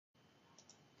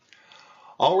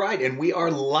All right, and we are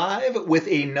live with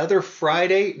another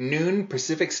Friday noon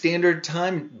Pacific Standard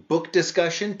Time book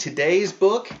discussion. Today's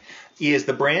book is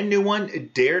the brand new one,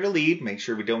 Dare to Lead. Make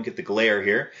sure we don't get the glare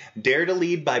here. Dare to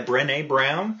Lead by Brene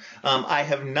Brown. I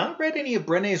have not read any of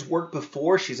Brene's work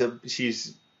before.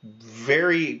 She's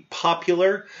very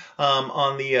popular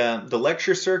on the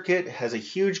lecture circuit, has a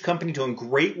huge company doing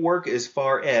great work as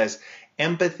far as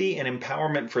empathy and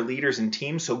empowerment for leaders and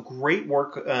teams. So great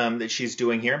work that she's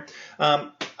doing here.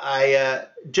 I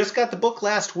just got the book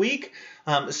last week,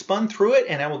 spun through it,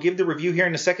 and I will give the review here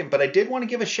in a second. But I did want to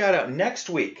give a shout out next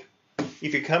week.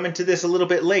 If you're coming to this a little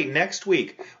bit late, next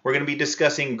week we're going to be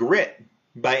discussing Grit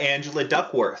by Angela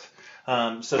Duckworth.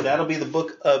 So that'll be the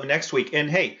book of next week.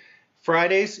 And hey,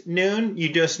 Fridays, noon,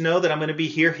 you just know that I'm going to be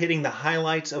here hitting the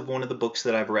highlights of one of the books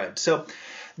that I've read. So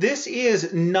this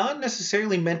is not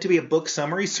necessarily meant to be a book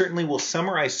summary. Certainly will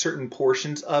summarize certain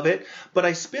portions of it, but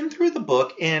I spin through the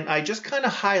book and I just kind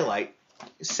of highlight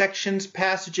sections,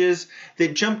 passages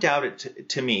that jumped out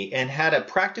to me and had a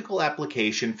practical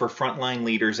application for frontline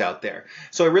leaders out there.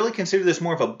 So I really consider this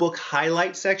more of a book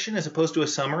highlight section as opposed to a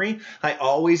summary. I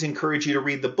always encourage you to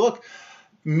read the book,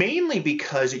 mainly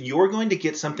because you're going to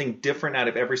get something different out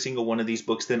of every single one of these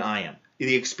books than I am.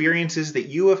 The experiences that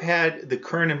you have had, the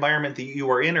current environment that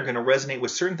you are in, are going to resonate with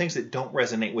certain things that don't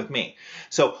resonate with me.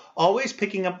 So always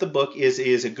picking up the book is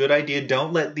a good idea.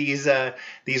 Don't let these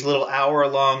little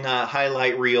hour-long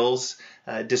highlight reels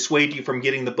dissuade you from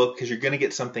getting the book, because you're going to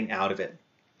get something out of it.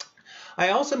 I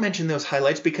also mention those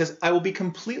highlights because I will be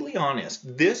completely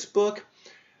honest. This book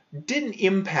didn't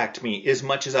impact me as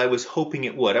much as I was hoping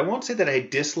it would. I won't say that I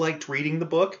disliked reading the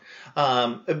book,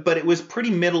 but it was pretty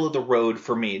middle of the road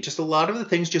for me. Just a lot of the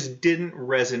things just didn't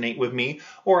resonate with me,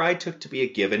 or I took to be a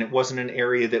given. It wasn't an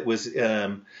area that was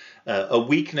a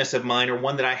weakness of mine, or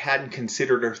one that I hadn't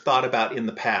considered or thought about in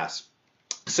the past.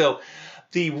 So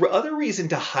the other reason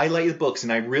to highlight the books,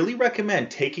 and I really recommend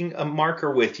taking a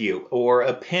marker with you or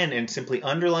a pen and simply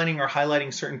underlining or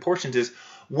highlighting certain portions, is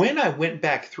when I went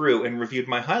back through and reviewed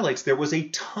my highlights, there was a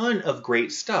ton of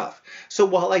great stuff. So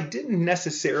while I didn't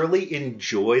necessarily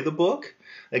enjoy the book,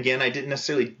 again, I didn't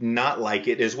necessarily not like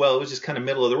it as well, it was just kind of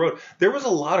middle of the road, there was a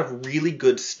lot of really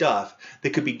good stuff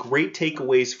that could be great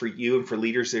takeaways for you and for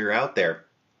leaders that are out there.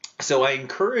 So I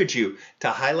encourage you to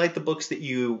highlight the books that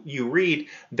you read.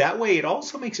 That way it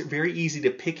also makes it very easy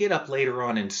to pick it up later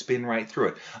on and spin right through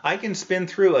it. I can spin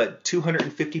through a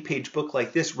 250-page book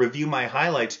like this, review my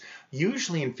highlights,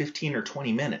 usually in 15 or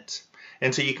 20 minutes.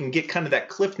 And so you can get kind of that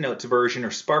Cliff Notes version,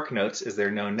 or Spark Notes as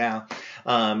they're known now,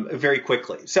 very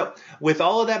quickly. So with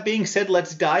all of that being said,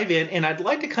 let's dive in. And I'd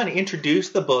like to kind of introduce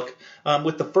the book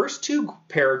with the first two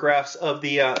paragraphs of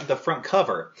the front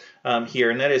cover here.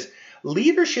 And that is,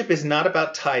 leadership is not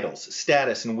about titles,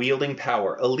 status, and wielding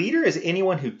power. A leader is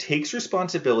anyone who takes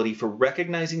responsibility for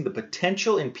recognizing the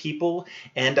potential in people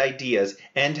and ideas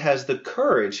and has the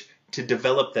courage to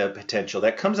develop that potential.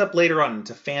 That comes up later on. It's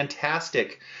a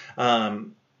fantastic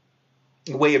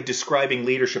way of describing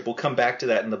leadership. We'll come back to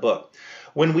that in the book.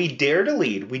 When we dare to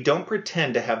lead, we don't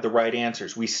pretend to have the right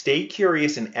answers. We stay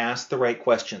curious and ask the right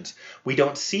questions. We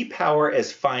don't see power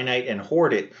as finite and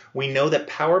hoard it. We know that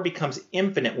power becomes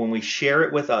infinite when we share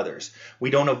it with others. We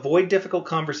don't avoid difficult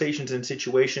conversations and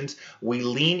situations. We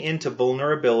lean into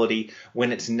vulnerability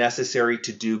when it's necessary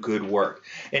to do good work.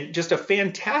 And just a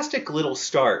fantastic little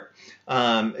start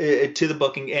to the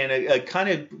book, and a kind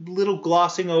of little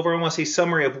glossing over, I want to say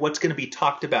summary of what's going to be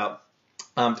talked about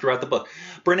throughout the book.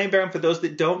 Brene Brown, for those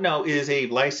that don't know, is a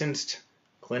licensed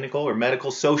clinical or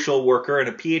medical social worker and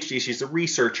a PhD. She's a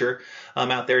researcher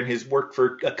out there, and has worked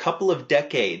for a couple of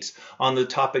decades on the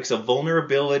topics of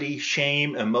vulnerability,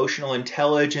 shame, emotional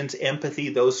intelligence, empathy,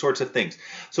 those sorts of things.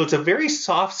 So it's a very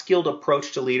soft-skilled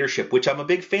approach to leadership, which I'm a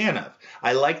big fan of.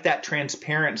 I like that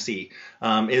transparency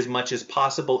as much as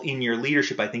possible in your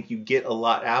leadership. I think you get a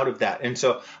lot out of that. And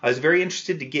so I was very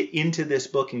interested to get into this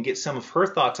book and get some of her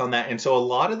thoughts on that. And so a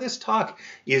lot of this talk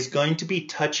is going to be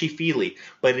touchy-feely,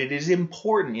 but it is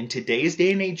important in today's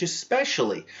day and age,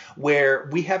 especially where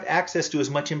we have access to as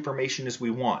much information as we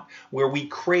want, where we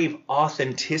crave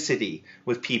authenticity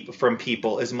with from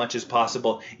people as much as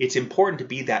possible. It's important to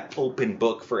be that open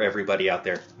book for everybody out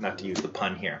there, not to use the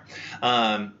pun here.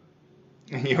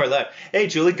 You're live. Hey,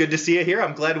 Julie, good to see you here.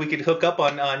 I'm glad we could hook up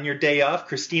on your day off.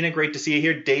 Christina, great to see you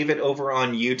here. David over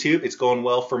on YouTube. It's going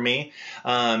well for me.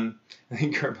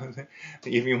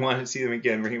 If you want to see them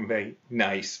again,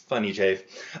 nice. Funny, Jave.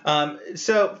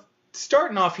 So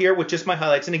starting off here with just my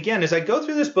highlights. And again, as I go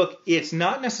through this book, it's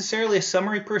not necessarily a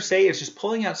summary per se. It's just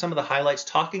pulling out some of the highlights,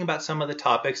 talking about some of the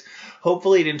topics.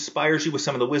 Hopefully it inspires you with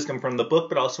some of the wisdom from the book,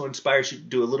 but also inspires you to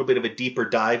do a little bit of a deeper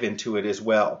dive into it as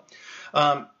well.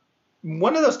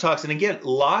 One of those talks, and again,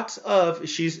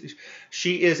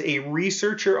 she is a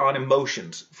researcher on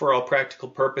emotions for all practical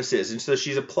purposes. And so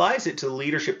she applies it to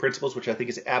leadership principles, which I think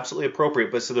is absolutely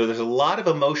appropriate. But so there's a lot of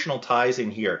emotional ties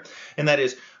in here. And that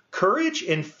is, courage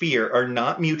and fear are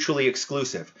not mutually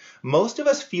exclusive. Most of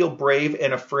us feel brave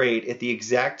and afraid at the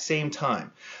exact same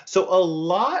time. So a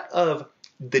lot of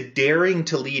the daring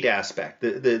to lead aspect,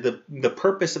 the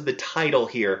purpose of the title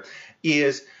here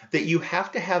is that you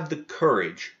have to have the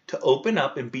courage to open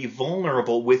up and be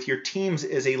vulnerable with your teams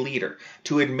as a leader,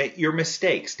 to admit your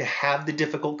mistakes, to have the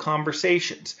difficult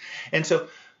conversations. And so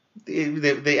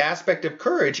the aspect of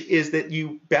courage is that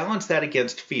you balance that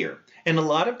against fear. And a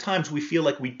lot of times we feel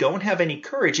like we don't have any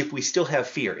courage if we still have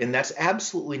fear, and that's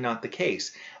absolutely not the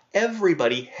case.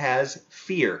 Everybody has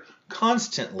fear,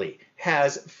 constantly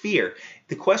has fear.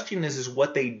 The question is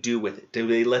what they do with it. Do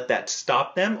they let that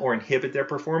stop them or inhibit their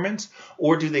performance,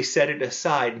 or do they set it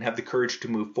aside and have the courage to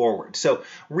move forward? So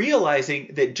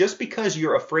realizing that just because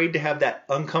you're afraid to have that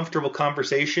uncomfortable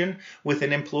conversation with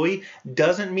an employee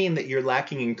doesn't mean that you're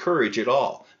lacking in courage at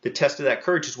all. The test of that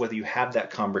courage is whether you have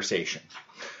that conversation.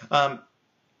 The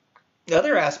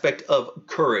other aspect of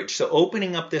courage, so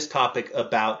opening up this topic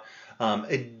about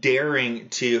daring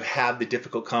to have the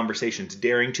difficult conversations,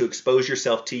 daring to expose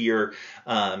yourself to your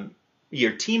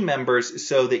team members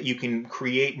so that you can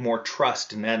create more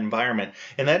trust in that environment.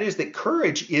 And that is that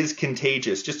courage is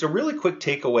contagious. Just a really quick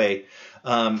takeaway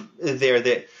there,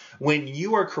 that when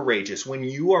you are courageous, when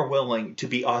you are willing to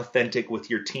be authentic with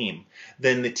your team,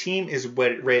 then the team is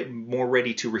more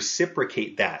ready to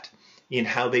reciprocate that in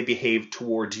how they behave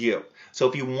towards you. So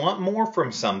if you want more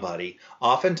from somebody,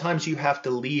 oftentimes you have to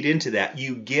lead into that.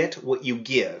 You get what you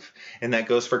give, and that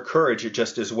goes for courage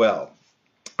just as well.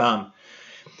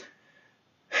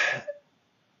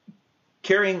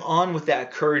 Carrying on with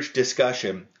that courage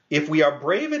discussion, if we are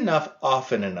brave enough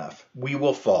often enough, we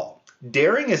will fall.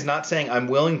 Daring is not saying I'm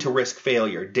willing to risk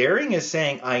failure. Daring is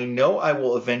saying I know I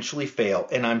will eventually fail,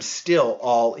 and I'm still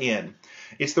all in.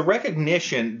 It's the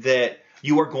recognition that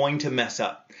you are going to mess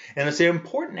up. And it's an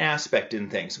important aspect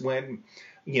in things. When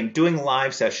doing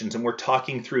live sessions and we're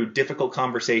talking through difficult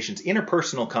conversations,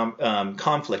 interpersonal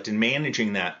conflict and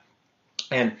managing that.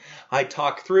 And I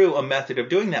talk through a method of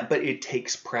doing that, but it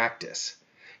takes practice.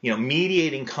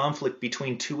 Mediating conflict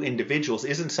between two individuals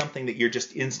isn't something that you're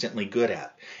just instantly good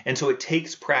at. And so it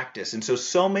takes practice. And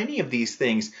so many of these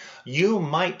things, you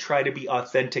might try to be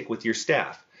authentic with your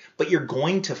staff, but you're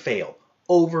going to fail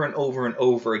over and over and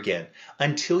over again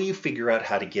until you figure out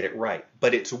how to get it right.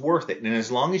 But it's worth it. And as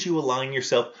long as you align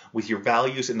yourself with your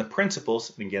values and the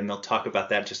principles, and again, they'll talk about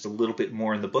that just a little bit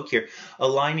more in the book here,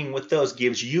 aligning with those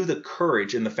gives you the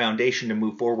courage and the foundation to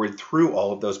move forward through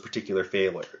all of those particular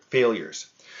failures.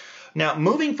 Now,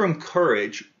 moving from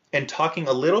courage and talking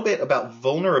a little bit about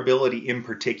vulnerability in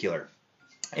particular.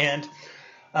 And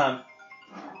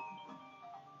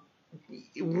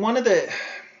one of the...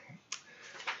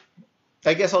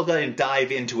 I guess I'll go ahead and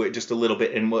dive into it just a little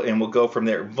bit, and we'll go from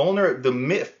there. The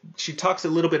myth. She talks a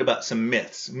little bit about some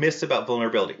myths about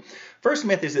vulnerability. First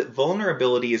myth is that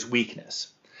vulnerability is weakness,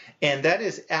 and that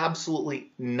is absolutely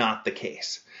not the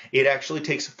case. It actually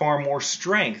takes far more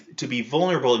strength to be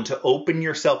vulnerable and to open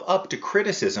yourself up to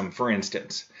criticism, for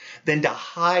instance, than to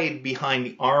hide behind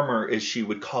the armor, as she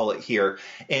would call it here,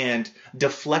 and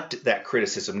deflect that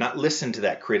criticism, not listen to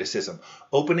that criticism.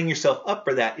 Opening yourself up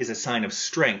for that is a sign of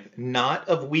strength, not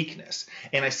of weakness.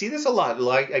 And I see this a lot.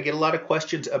 I get a lot of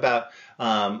questions about,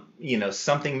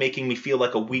 something making me feel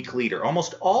like a weak leader.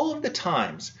 Almost all of the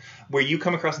times where you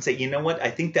come across and say, you know what,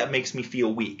 I think that makes me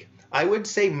feel weak. I would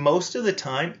say most of the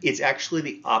time it's actually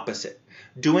the opposite.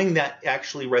 Doing that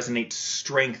actually resonates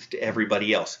strength to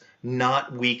everybody else,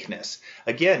 not weakness.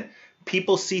 Again,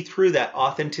 people see through that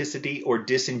authenticity or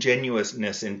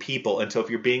disingenuousness in people. And so if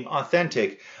you're being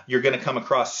authentic, you're going to come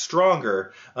across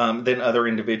stronger than other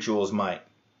individuals might.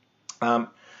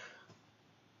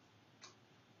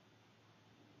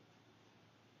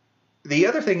 The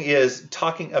other thing is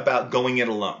talking about going it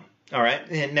alone. All right.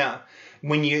 And now,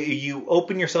 when you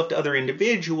open yourself to other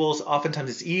individuals,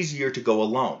 oftentimes it's easier to go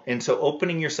alone. And so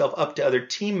opening yourself up to other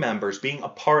team members, being a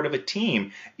part of a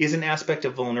team, is an aspect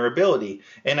of vulnerability.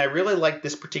 And I really like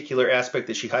this particular aspect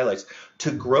that she highlights.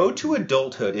 To grow to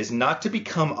adulthood is not to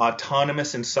become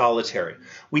autonomous and solitary.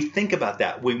 We think about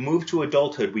that. We move to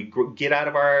adulthood. We get out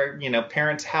of our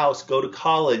parents' house, go to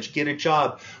college, get a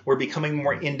job. We're becoming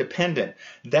more independent.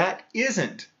 That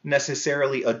isn't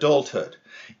necessarily adulthood.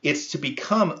 It's to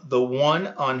become the one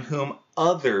on whom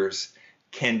others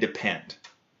can depend.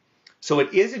 So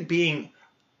it isn't being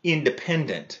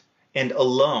independent and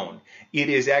alone. It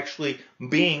is actually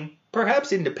being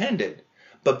perhaps independent,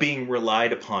 but being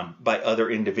relied upon by other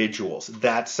individuals.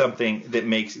 That's something that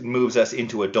moves us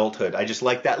into adulthood. I just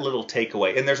like that little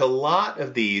takeaway. And there's a lot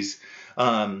of these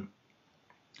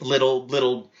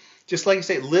little, just like I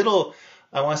say, little,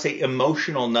 I want to say,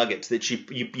 emotional nuggets that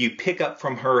you pick up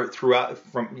from her throughout.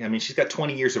 She's got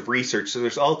 20 years of research, so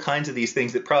there's all kinds of these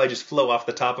things that probably just flow off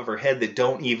the top of her head that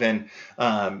don't even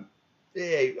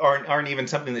aren't even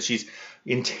something that she's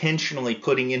intentionally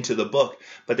putting into the book.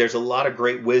 But there's a lot of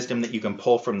great wisdom that you can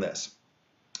pull from this.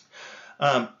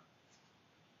 One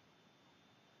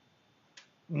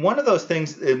of those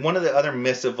things, one of the other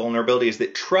myths of vulnerability is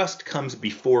that trust comes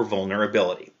before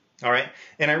vulnerability. All right.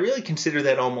 And I really consider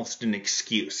that almost an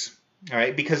excuse. All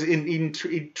right. Because in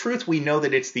truth, we know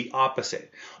that it's the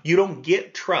opposite. You don't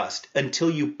get trust until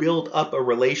you build up a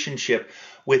relationship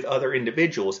with other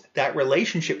individuals. That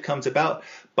relationship comes about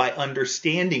by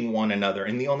understanding one another.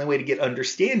 And the only way to get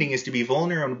understanding is to be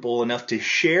vulnerable enough to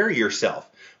share yourself,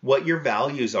 what your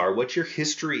values are, what your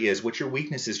history is, what your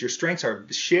weaknesses, your strengths are,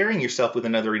 sharing yourself with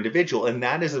another individual. And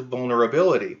that is a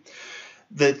vulnerability.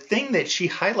 The thing that she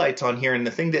highlights on here, and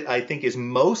the thing that I think is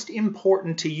most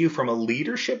important to you from a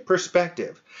leadership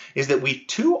perspective, is that we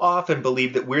too often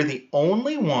believe that we're the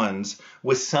only ones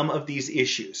with some of these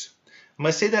issues. I'm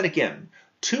going to say that again.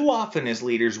 Too often as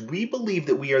leaders, we believe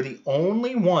that we are the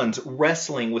only ones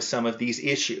wrestling with some of these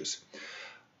issues.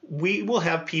 We will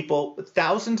have people,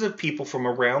 thousands of people from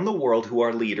around the world who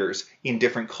are leaders in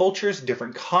different cultures,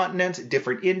 different continents,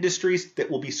 different industries that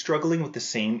will be struggling with the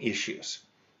same issues.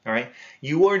 All right.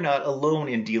 You are not alone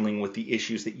in dealing with the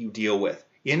issues that you deal with.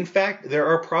 In fact, there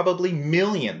are probably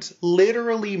millions,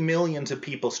 literally millions of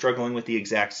people struggling with the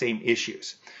exact same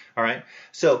issues. All right.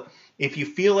 So if you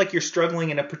feel like you're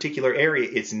struggling in a particular area,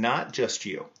 it's not just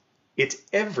you. It's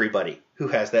everybody who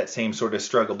has that same sort of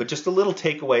struggle. But just a little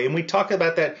takeaway, and we talk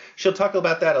about that. She'll talk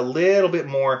about that a little bit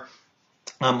more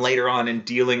later on in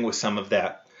dealing with some of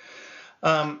that.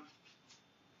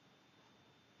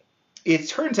 It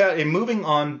turns out, in moving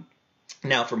on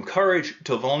now from courage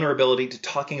to vulnerability to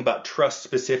talking about trust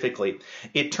specifically,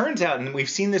 it turns out, and we've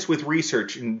seen this with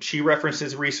research, and she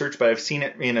references research, but I've seen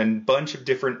it in a bunch of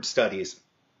different studies,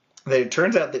 that it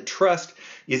turns out that trust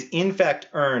is in fact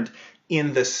earned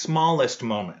in the smallest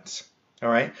moments, all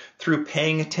right, through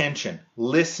paying attention,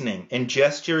 listening, and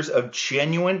gestures of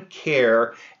genuine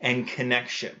care and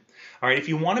connection. All right, if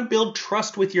you want to build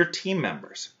trust with your team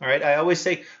members, all right, I always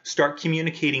say start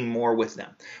communicating more with them.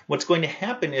 What's going to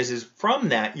happen is from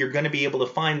that, you're going to be able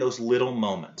to find those little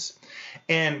moments.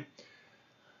 And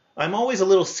I'm always a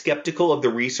little skeptical of the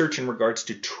research in regards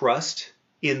to trust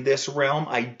in this realm.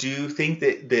 I do think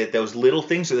that those little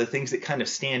things are the things that kind of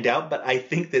stand out, but I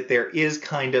think that there is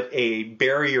kind of a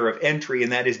barrier of entry,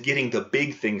 and that is getting the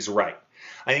big things right.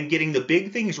 I think getting the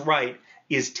big things right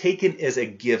is taken as a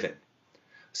given.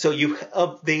 So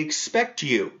they expect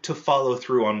you to follow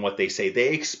through on what they say.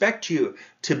 They expect you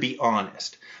to be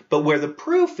honest. But where the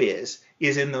proof is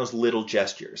in those little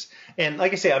gestures. And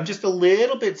like I say, I'm just a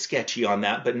little bit sketchy on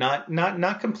that, but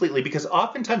not completely, because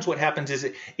oftentimes what happens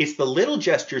is it's the little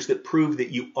gestures that prove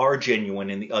that you are genuine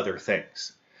in the other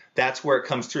things. That's where it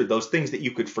comes through, those things that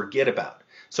you could forget about.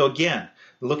 So again,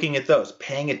 looking at those,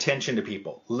 paying attention to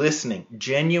people, listening,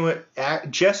 genuine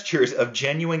gestures of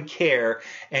genuine care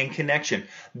and connection.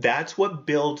 That's what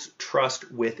builds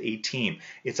trust with a team.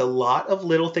 It's a lot of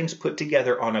little things put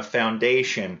together on a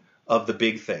foundation of the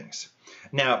big things.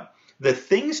 Now, the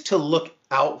things to look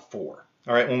out for,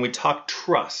 all right, when we talk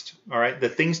trust, all right, the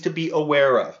things to be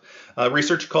aware of.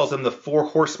 Research calls them the 4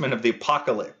 horsemen of the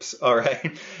apocalypse, all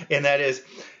right, and that is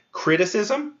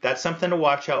criticism. That's something to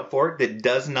watch out for that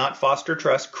does not foster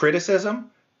trust. Criticism,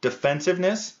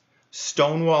 defensiveness,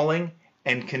 stonewalling,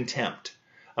 and contempt.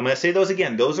 I'm going to say those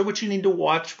again. Those are what you need to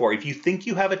watch for. If you think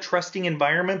you have a trusting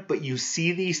environment, but you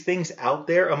see these things out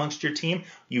there amongst your team,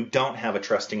 you don't have a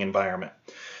trusting environment.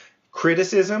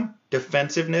 Criticism,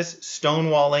 defensiveness,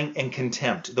 stonewalling, and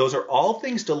contempt. Those are all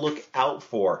things to look out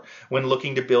for when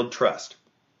looking to build trust.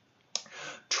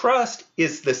 Trust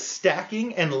is the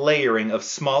stacking and layering of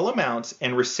small amounts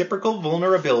and reciprocal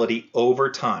vulnerability over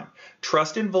time.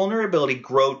 Trust and vulnerability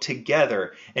grow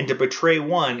together, and to betray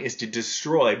one is to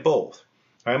destroy both.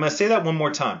 All right, I'm going to say that one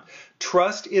more time.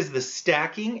 Trust is the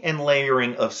stacking and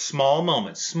layering of small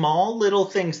moments, small little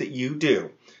things that you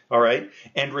do, all right,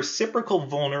 and reciprocal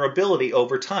vulnerability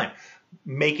over time,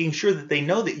 making sure that they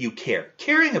know that you care.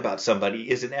 Caring about somebody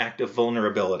is an act of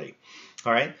vulnerability,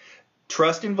 all right?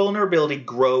 Trust and vulnerability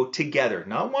grow together,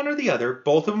 not one or the other.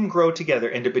 Both of them grow together,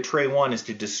 and to betray one is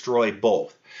to destroy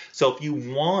both. So if you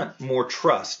want more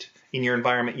trust in your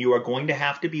environment, you are going to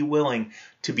have to be willing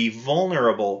to be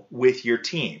vulnerable with your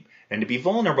team. And to be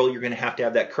vulnerable, you're going to have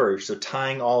that courage. So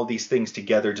tying all these things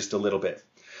together just a little bit.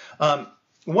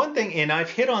 One thing, and I've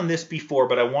hit on this before,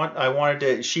 but I wanted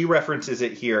to, she references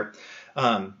it here,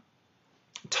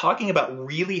 talking about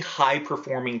really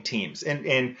high-performing teams.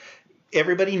 And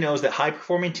everybody knows that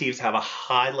high-performing teams have a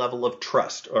high level of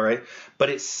trust, all right? But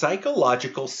it's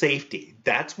psychological safety.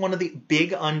 That's one of the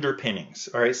big underpinnings,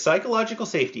 all right? Psychological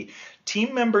safety.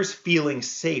 Team members feeling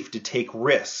safe to take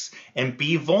risks and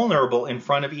be vulnerable in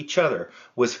front of each other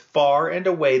was far and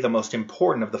away the most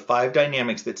important of the 5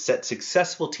 dynamics that set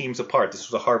successful teams apart. This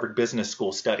was a Harvard Business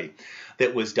School study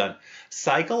that was done.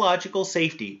 Psychological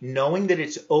safety, knowing that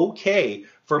it's okay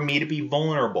for me to be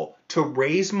vulnerable, to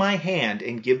raise my hand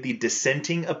and give the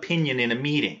dissenting opinion in a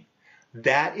meeting.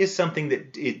 That is something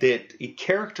that it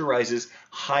characterizes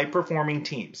high-performing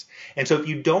teams. And so if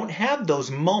you don't have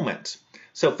those moments,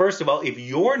 so first of all, if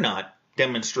you're not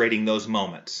demonstrating those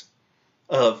moments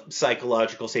of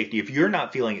psychological safety, if you're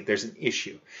not feeling it, there's an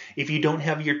issue. If you don't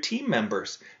have your team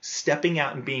members stepping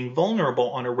out and being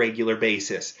vulnerable on a regular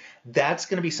basis, that's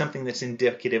going to be something that's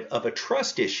indicative of a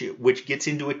trust issue, which gets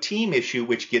into a team issue,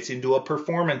 which gets into a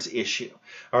performance issue.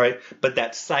 All right. But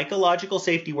that psychological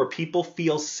safety where people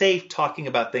feel safe talking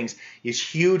about things is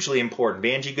hugely important.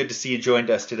 Angie, good to see you joined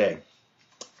us today.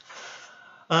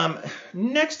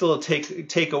 Next little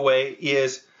takeaway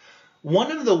is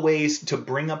one of the ways to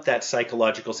bring up that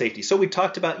psychological safety. So we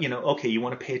talked about, okay, you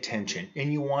want to pay attention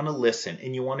and you want to listen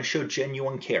and you want to show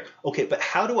genuine care. Okay, but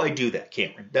how do I do that,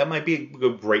 Cameron? That might be a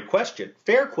great question,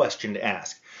 fair question to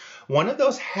ask. One of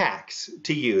those hacks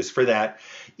to use for that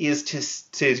is to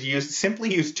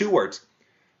simply use 2 words.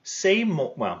 Say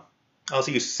more, well, I'll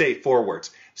say 4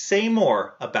 words. Say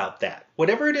more about that.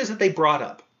 Whatever it is that they brought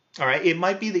up. All right, it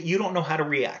might be that you don't know how to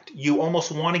react. You almost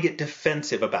want to get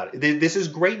defensive about it. This is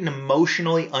great in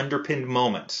emotionally underpinned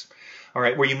moments, all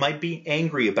right, where you might be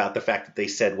angry about the fact that they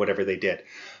said whatever they did.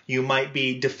 You might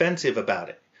be defensive about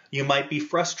it. You might be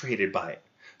frustrated by it.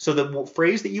 So the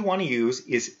phrase that you want to use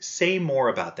is say more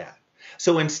about that.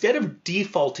 So instead of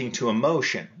defaulting to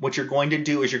emotion, what you're going to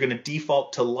do is you're going to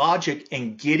default to logic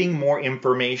and getting more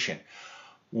information.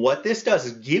 What this does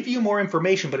is give you more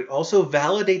information, but it also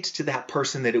validates to that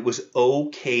person that it was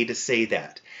okay to say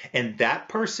that. And that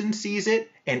person sees it,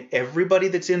 and everybody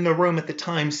that's in the room at the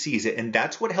time sees it. And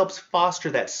that's what helps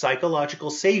foster that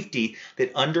psychological safety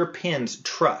that underpins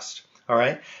trust. All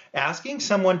right? Asking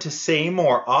someone to say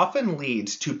more often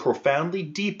leads to profoundly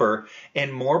deeper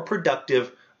and more productive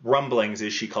rumblings,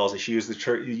 as she calls it. She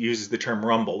uses the term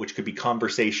rumble, which could be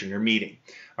conversation or meeting.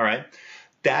 All right?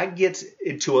 That gets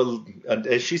into,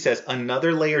 as she says,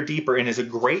 another layer deeper and is a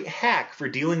great hack for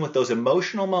dealing with those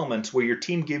emotional moments where your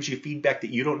team gives you feedback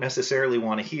that you don't necessarily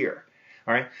want to hear.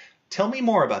 All right? Tell me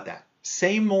more about that.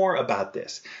 Say more about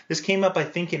this. This came up, I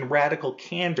think, in Radical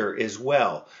Candor as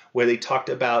well, where they talked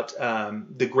about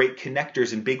the great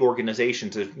connectors in big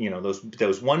organizations,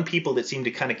 those one people that seem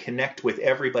to kind of connect with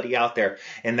everybody out there.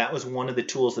 And that was one of the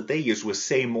tools that they used, was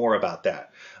say more about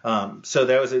that. So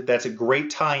that's a great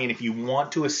tie-in. If you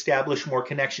want to establish more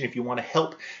connection, if you want to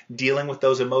help dealing with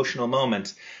those emotional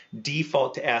moments,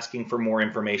 default to asking for more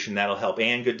information. That'll help.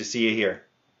 Anne, good to see you here.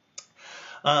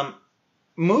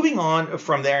 Moving on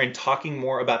from there and talking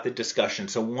more about the discussion.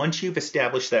 So once you've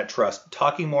established that trust,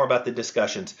 talking more about the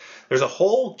discussions, there's a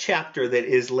whole chapter that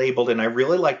is labeled, and I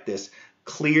really like this,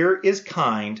 clear is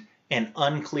kind and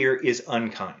unclear is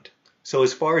unkind. So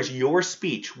as far as your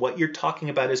speech, what you're talking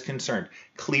about is concerned,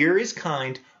 clear is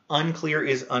kind, unclear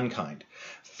is unkind.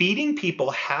 Feeding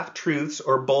people half-truths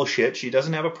or bullshit, she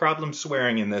doesn't have a problem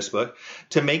swearing in this book,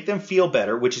 to make them feel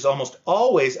better, which is almost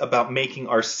always about making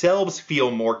ourselves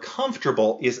feel more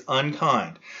comfortable, is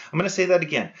unkind. I'm going to say that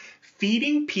again.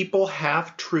 Feeding people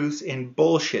half-truths and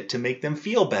bullshit to make them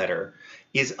feel better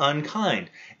is unkind.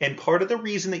 And part of the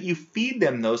reason that you feed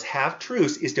them those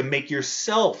half-truths is to make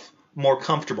yourself more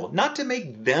comfortable, not to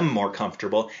make them more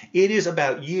comfortable. It is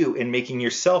about you and making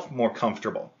yourself more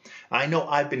comfortable. I know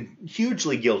I've been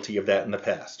hugely guilty of that in the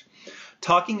past.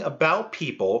 Talking about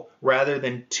people rather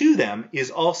than to them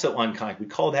is also unkind. We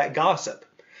call that gossip.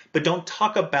 But don't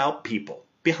talk about people.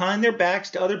 Behind their backs,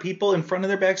 to other people, in front of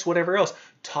their backs, whatever else.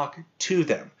 Talk to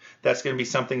them. That's going to be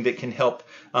something that can help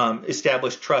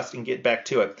establish trust and get back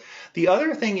to it. The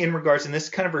other thing in regards, and this is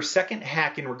kind of her second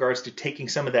hack in regards to taking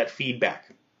some of that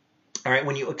feedback. All right,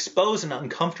 when you expose an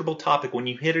uncomfortable topic, when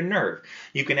you hit a nerve,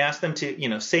 you can ask them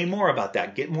to, say more about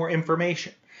that, get more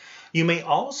information. You may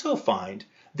also find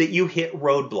that you hit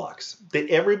roadblocks, that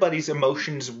everybody's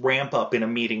emotions ramp up in a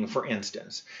meeting, for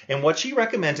instance. And what she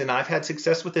recommends, and I've had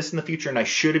success with this in the future, and I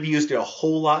should have used it a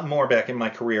whole lot more back in my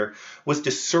career, was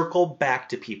to circle back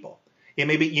to people. It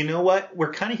may be, you know what,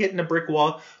 we're kind of hitting a brick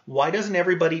wall. Why doesn't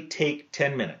everybody take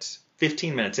 10 minutes,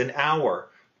 15 minutes, an hour,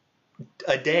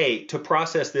 a day to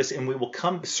process this, and we will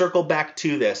circle back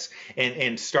to this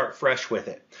and start fresh with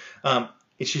it.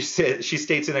 She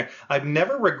states in there, I've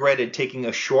never regretted taking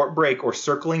a short break or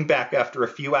circling back after a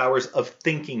few hours of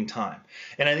thinking time.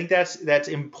 And I think that's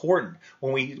important.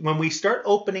 When we start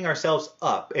opening ourselves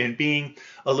up and being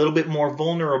a little bit more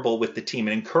vulnerable with the team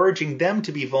and encouraging them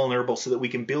to be vulnerable so that we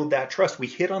can build that trust, we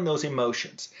hit on those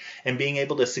emotions. And being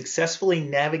able to successfully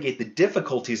navigate the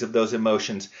difficulties of those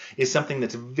emotions is something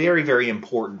that's very, very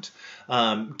important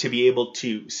to be able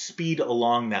to speed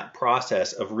along that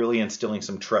process of really instilling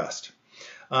some trust.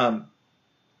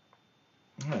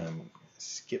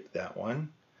 Skip that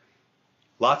one.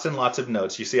 Lots and lots of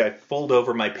notes. You see, I fold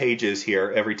over my pages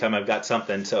here every time I've got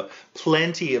something, so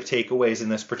plenty of takeaways in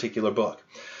this particular book.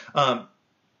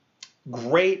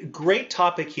 Great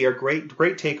topic here. Great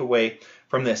takeaway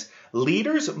from this.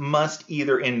 Leaders must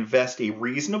either invest a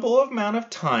reasonable amount of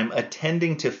time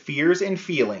attending to fears and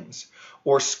feelings,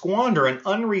 or squander an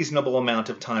unreasonable amount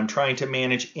of time trying to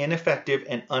manage ineffective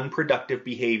and unproductive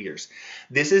behaviors.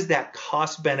 This is that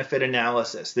cost-benefit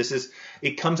analysis.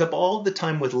 It comes up all the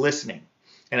time with listening.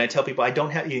 And I tell people,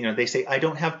 they say, I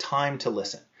don't have time to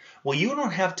listen. Well, you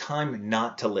don't have time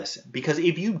not to listen, because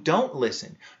if you don't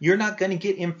listen, you're not going to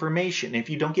get information. If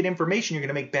you don't get information, you're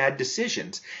going to make bad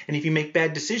decisions. And if you make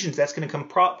bad decisions, that's going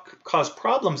to cause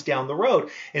problems down the road.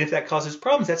 And if that causes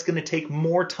problems, that's going to take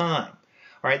more time.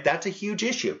 All right, that's a huge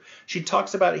issue. She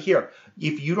talks about it here.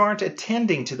 If you aren't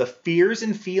attending to the fears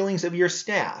and feelings of your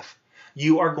staff,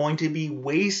 you are going to be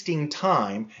wasting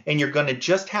time, and you're going to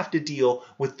just have to deal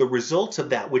with the results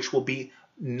of that, which will be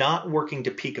not working to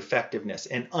peak effectiveness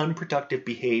and unproductive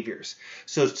behaviors.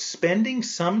 So spending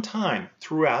some time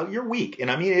throughout your week, and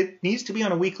I mean it needs to be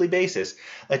on a weekly basis,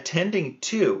 attending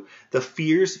to the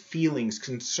fears, feelings,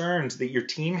 concerns that your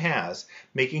team has,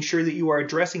 making sure that you are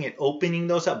addressing it, opening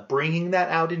those up, bringing that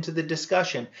out into the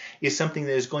discussion is something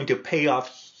that is going to pay off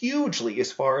hugely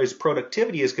as far as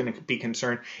productivity is going to be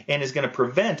concerned, and is going to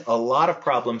prevent a lot of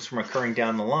problems from occurring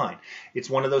down the line. It's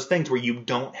one of those things where you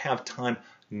don't have time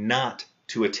not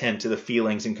to attend to the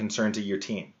feelings and concerns of your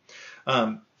team.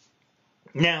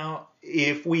 Now,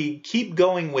 if we keep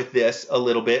going with this a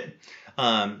little bit,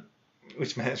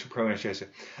 which management program should I say?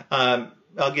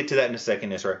 I'll get to that in a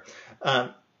second, Isra.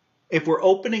 If we're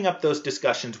opening up those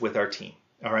discussions with our team,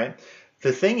 all right,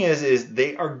 the thing is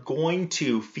they are going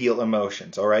to feel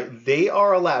emotions, all right? They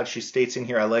are allowed, she states in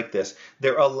here, I like this,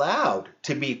 they're allowed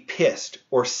to be pissed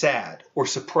or sad or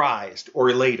surprised or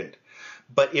elated.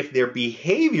 But if their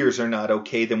behaviors are not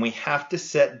okay, then we have to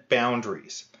set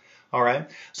boundaries, all right?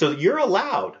 So you're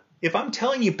allowed, if I'm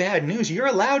telling you bad news, you're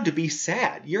allowed to be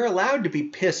sad. You're allowed to be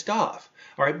pissed off,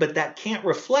 all right? But that can't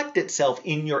reflect itself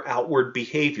in your outward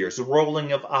behaviors,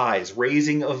 rolling of eyes,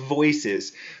 raising of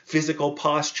voices, physical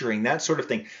posturing, that sort of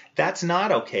thing. That's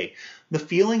not okay. The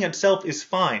feeling itself is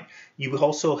fine. You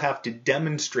also have to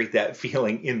demonstrate that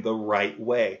feeling in the right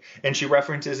way. And she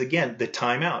references, again, the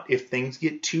timeout. If things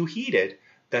get too heated,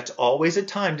 that's always a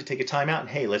time to take a timeout and,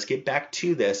 hey, let's get back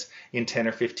to this in 10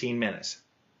 or 15 minutes.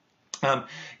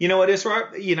 You know what,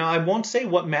 Isra? I won't say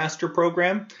what master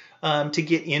program to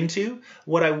get into.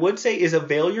 What I would say is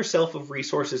avail yourself of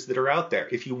resources that are out there.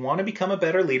 If you want to become a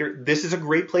better leader, this is a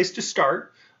great place to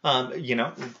start.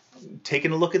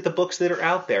 Taking a look at the books that are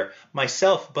out there.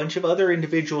 Myself, a bunch of other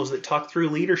individuals that talk through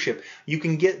leadership. You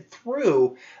can get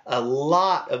through a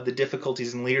lot of the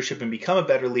difficulties in leadership and become a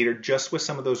better leader just with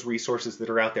some of those resources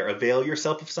that are out there. Avail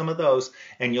yourself of some of those,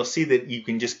 and you'll see that you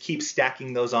can just keep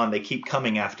stacking those on. They keep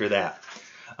coming after that.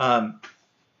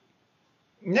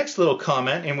 Next little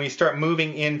comment, and we start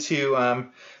moving into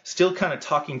still kind of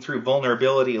talking through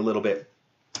vulnerability a little bit.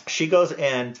 She goes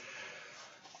and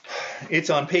it's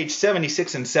on page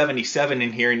 76 and 77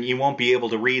 in here, and you won't be able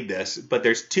to read this, but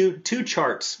there's two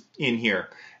charts in here.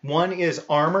 One is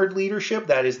armored leadership,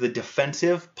 that is the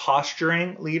defensive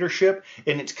posturing leadership,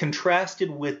 and it's contrasted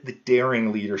with the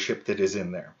daring leadership that is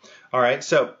in there. All right,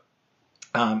 so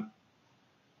I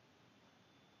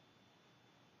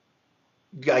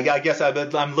guess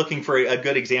I'm looking for a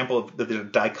good example of the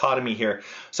dichotomy here.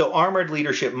 So armored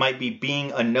leadership might be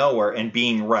being a knower and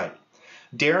being right.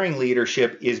 Daring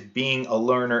leadership is being a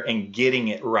learner and getting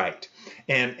it right.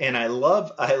 And I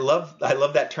love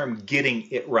that term, getting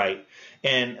it right.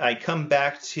 And I come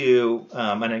back to,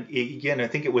 and again, I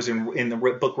think it was in the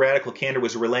book Radical Candor,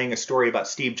 was relaying a story about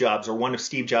Steve Jobs, or one of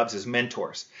Steve Jobs'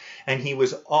 mentors. And he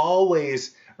was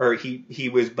always, or he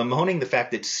was bemoaning the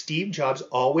fact that Steve Jobs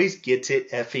always gets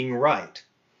it effing right.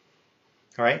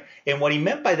 All right? And what he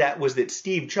meant by that was that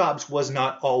Steve Jobs was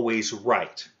not always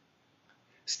right.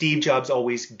 Steve Jobs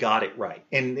always got it right.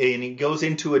 And it goes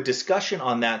into a discussion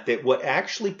on that what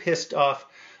actually pissed off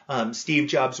Steve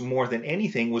Jobs more than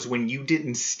anything was when you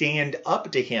didn't stand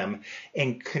up to him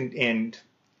and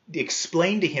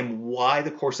explain to him why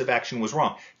the course of action was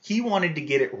wrong. He wanted to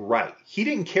get it right. He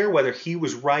didn't care whether he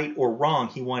was right or wrong.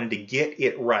 He wanted to get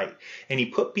it right. And he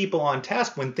put people on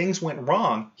task when things went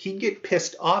wrong. He'd get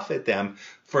pissed off at them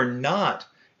for not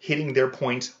hitting their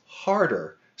points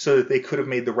harder, so that they could have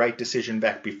made the right decision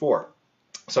back before.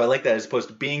 So I like that, as opposed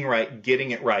to being right,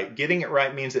 getting it right. Getting it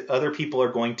right means that other people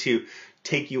are going to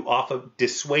take you off of,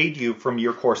 dissuade you from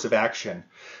your course of action.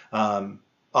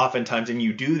 Oftentimes, and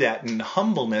you do that in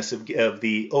humbleness of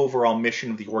the overall mission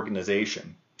of the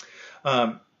organization.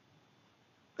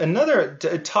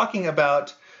 Talking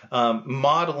about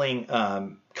modeling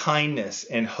kindness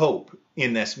and hope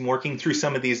in this, working through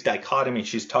some of these dichotomies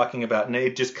she's talking about, and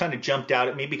it just kind of jumped out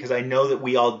at me because I know that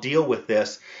we all deal with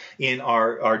this in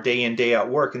our day in, day out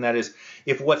work, and that is,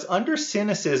 if what's under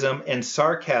cynicism and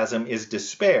sarcasm is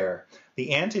despair,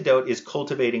 the antidote is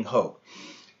cultivating hope.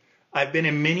 I've been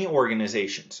in many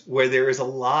organizations where there is a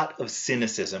lot of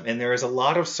cynicism and there is a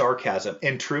lot of sarcasm,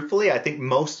 and truthfully, I think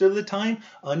most of the time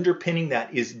underpinning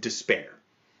that is despair,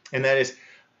 and that is,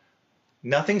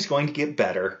 nothing's going to get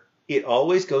better. It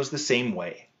always goes the same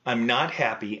way. I'm not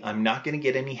happy. I'm not going to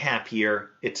get any happier,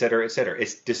 etc., etc.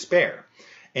 It's despair.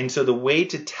 And so the way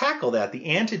to tackle that, the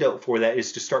antidote for that,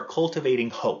 is to start cultivating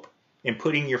hope and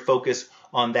putting your focus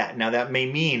on that. Now, that may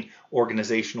mean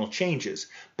organizational changes,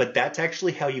 but that's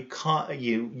actually how you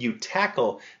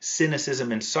tackle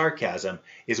cynicism and sarcasm,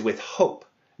 is with hope,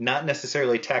 not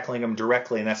necessarily tackling them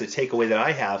directly. And that's a takeaway that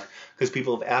I have, because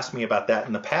people have asked me about that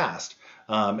in the past.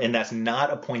 And that's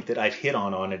not a point that I've hit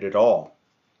on it at all.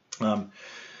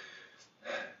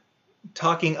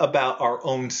 Talking about our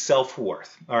own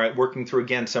self-worth, all right, working through,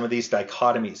 again, some of these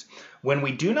dichotomies. When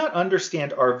we do not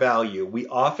understand our value, we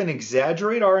often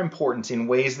exaggerate our importance in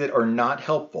ways that are not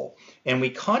helpful, and we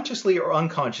consciously or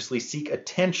unconsciously seek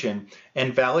attention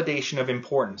and validation of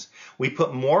importance. We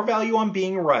put more value on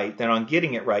being right than on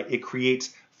getting it right. It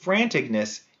creates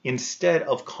franticness instead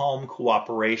of calm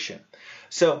cooperation.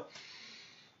 So,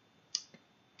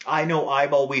 I know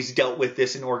I've always dealt with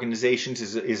this in organizations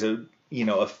is a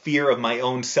fear of my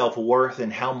own self-worth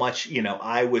and how much,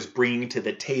 I was bringing to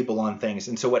the table on things.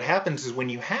 And so what happens is, when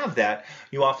you have that,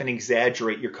 you often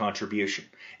exaggerate your contribution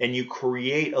and you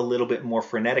create a little bit more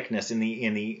freneticness in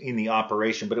the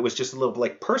operation. But it was just a little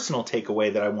like personal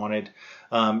takeaway that I wanted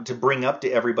to bring up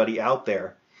to everybody out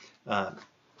there.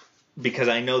 Because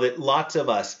I know that lots of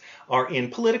us are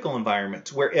in political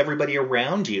environments where everybody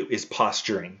around you is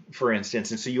posturing, for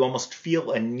instance, and so you almost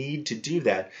feel a need to do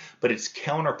that, but it's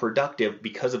counterproductive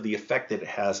because of the effect that it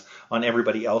has on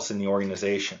everybody else in the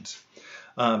organizations.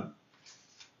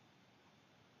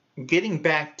 Getting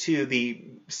back to the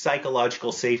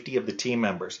psychological safety of the team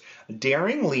members,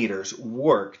 daring leaders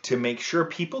work to make sure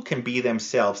people can be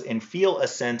themselves and feel a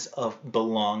sense of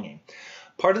belonging.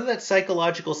 Part of that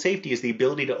psychological safety is the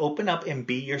ability to open up and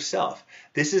be yourself.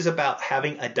 This is about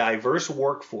having a diverse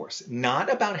workforce,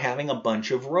 not about having a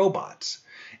bunch of robots.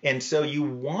 And so you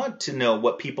want to know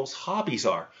what people's hobbies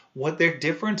are, what their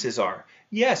differences are.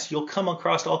 Yes, you'll come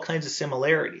across all kinds of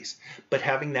similarities, but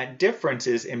having that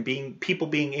differences and people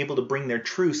being able to bring their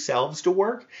true selves to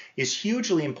work is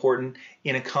hugely important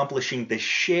in accomplishing the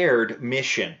shared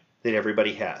mission that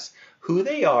everybody has. Who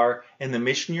they are and the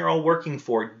mission you're all working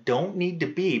for don't need to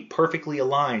be perfectly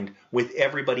aligned with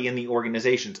everybody in the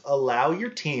organizations. Allow your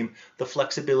team the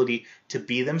flexibility to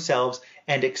be themselves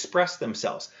and express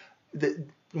themselves.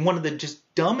 one of the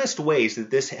just dumbest ways that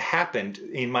this happened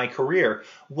in my career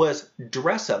was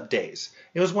dress-up days.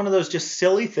 It was one of those just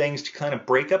silly things to kind of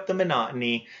break up the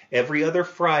monotony. Every other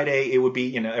Friday, it would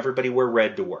be, everybody wear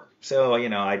red to work. So,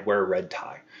 I'd wear a red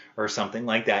tie or something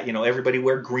like that. Everybody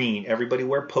wear green, everybody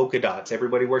wear polka dots,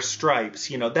 everybody wear stripes,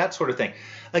 that sort of thing.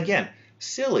 Again,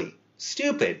 silly,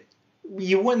 stupid.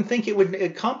 You wouldn't think it would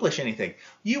accomplish anything.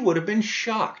 You would have been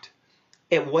shocked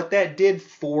at what that did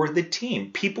for the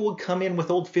team. People would come in with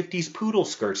old 50s poodle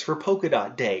skirts for polka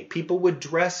dot day. People would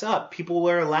dress up. People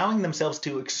were allowing themselves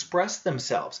to express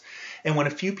themselves. And when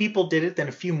a few people did it, then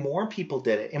a few more people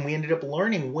did it. And we ended up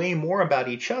learning way more about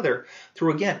each other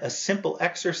through, again, a simple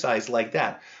exercise like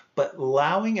that. But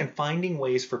allowing and finding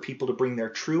ways for people to bring their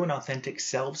true and authentic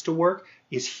selves to work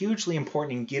is hugely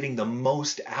important in getting the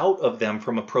most out of them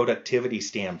from a productivity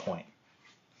standpoint.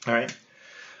 All right.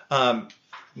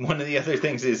 One of the other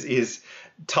things is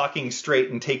talking straight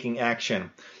and taking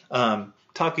action.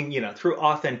 Talking, through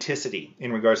authenticity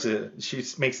in regards to, she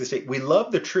makes the statement, we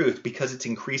love the truth because it's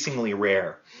increasingly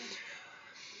rare.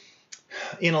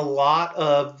 In a lot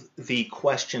of the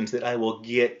questions that I will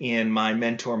get in my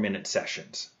Mentor Minute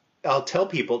sessions, I'll tell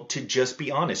people to just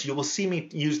be honest. You will see me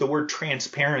use the word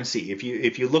transparency. If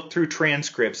you look through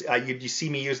transcripts, you see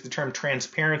me use the term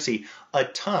transparency a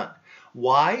ton.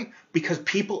 Why? Because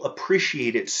people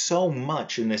appreciate it so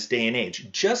much in this day and age.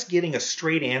 Just getting a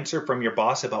straight answer from your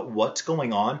boss about what's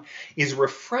going on is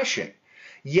refreshing.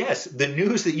 Yes, the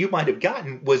news that you might have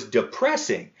gotten was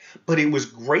depressing, but it was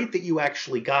great that you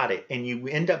actually got it, and you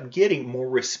end up getting more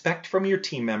respect from your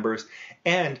team members,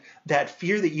 and that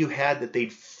fear that you had that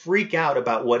they'd freak out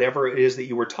about whatever it is that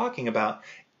you were talking about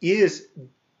is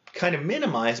kind of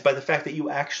minimized by the fact that you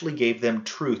actually gave them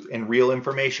truth and real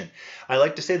information. I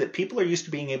like to say that people are used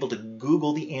to being able to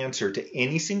Google the answer to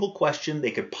any single question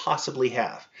they could possibly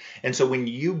have. And so when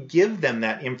you give them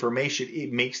that information,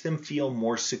 it makes them feel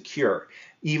more secure.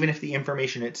 Even if the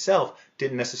information itself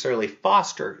didn't necessarily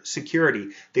foster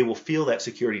security, they will feel that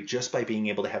security just by being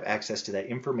able to have access to that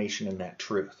information and that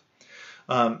truth.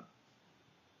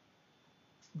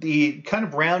 The kind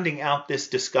of rounding out this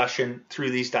discussion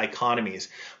through these dichotomies,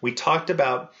 we talked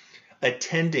about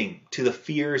attending to the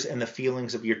fears and the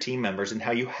feelings of your team members and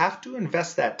how you have to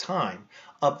invest that time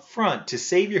up front to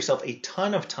save yourself a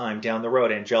ton of time down the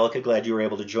road. Angelica, glad you were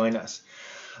able to join us.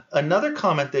 Another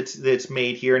comment that's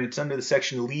made here, and it's under the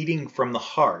section Leading from the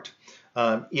Heart,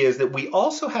 is that we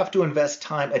also have to invest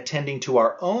time attending to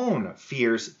our own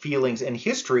fears, feelings, and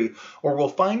history, or we'll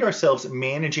find ourselves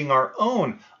managing our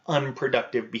own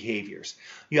unproductive behaviors.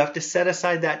 You have to set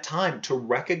aside that time to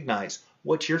recognize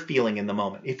what you're feeling in the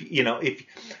moment.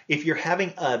 If you're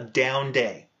having a down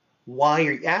day,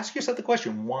 ask yourself the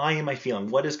question, why am I feeling?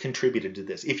 What has contributed to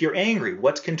this? If you're angry,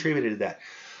 what's contributed to that?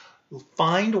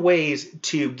 Find ways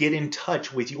to get in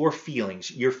touch with your feelings,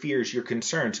 your fears, your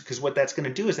concerns, because what that's going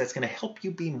to do is that's going to help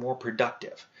you be more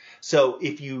productive. So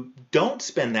if you don't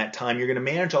spend that time, you're going to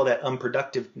manage all that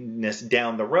unproductiveness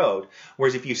down the road.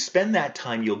 Whereas if you spend that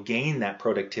time, you'll gain that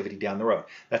productivity down the road.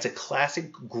 That's a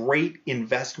classic great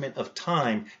investment of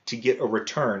time to get a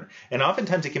return. And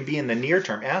oftentimes it can be in the near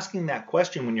term. Asking that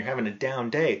question when you're having a down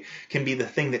day can be the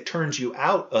thing that turns you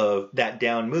out of that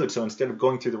down mood. So instead of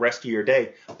going through the rest of your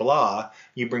day, blah,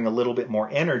 you bring a little bit more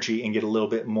energy and get a little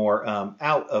bit more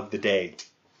out of the day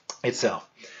itself.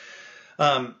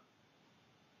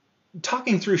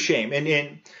 Talking through shame,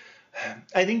 and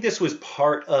I think this was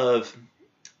part of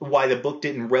why the book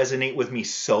didn't resonate with me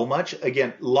so much.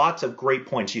 Again, lots of great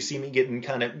points. You see me getting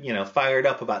kind of, fired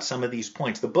up about some of these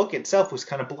points. The book itself was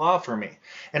kind of blah for me.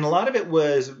 And a lot of it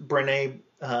was Brene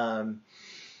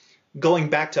going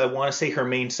back to, I want to say, her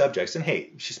main subjects. And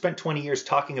hey, she spent 20 years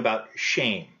talking about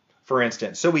shame, for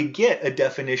instance. So we get a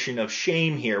definition of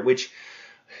shame here, which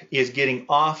is getting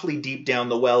awfully deep down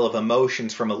the well of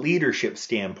emotions from a leadership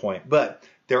standpoint. But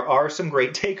there are some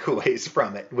great takeaways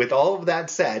from it. With all of that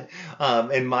said,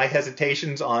 and my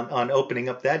hesitations on opening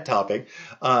up that topic,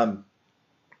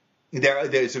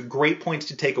 there's great points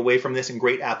to take away from this and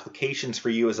great applications for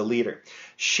you as a leader.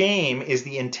 Shame is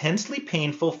the intensely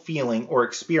painful feeling or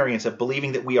experience of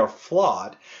believing that we are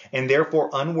flawed and therefore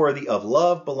unworthy of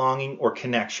love, belonging, or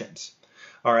connections.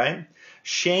 All right?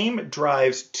 Shame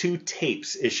drives two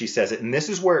tapes, as she says it, and this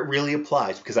is where it really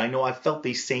applies because I know I've felt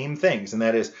these same things, and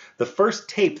that is the first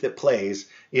tape that plays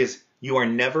is you are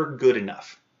never good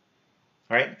enough.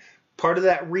 All right? Part of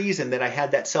that reason that I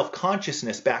had that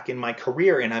self-consciousness back in my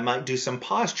career and I might do some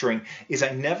posturing is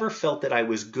I never felt that I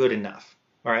was good enough.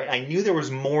 All right? I knew there was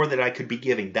more that I could be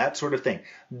giving, that sort of thing.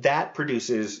 That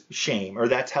produces shame, or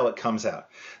that's how it comes out.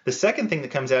 The second thing that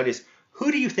comes out is,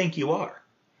 who do you think you are?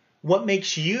 What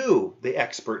makes you the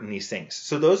expert in these things?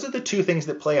 So those are the two things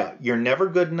that play out. You're never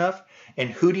good enough,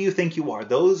 and who do you think you are?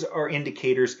 Those are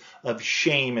indicators of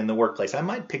shame in the workplace. I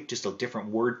might pick just a different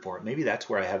word for it. Maybe that's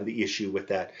where I have the issue with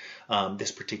that,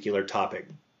 this particular topic.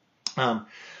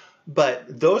 But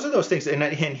those are those things, and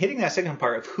hitting that second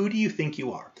part of who do you think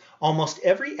you are? Almost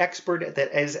every expert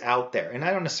that is out there, and I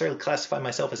don't necessarily classify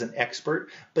myself as an expert,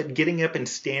 but getting up and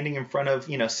standing in front of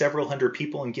several hundred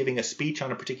people and giving a speech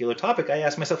on a particular topic, I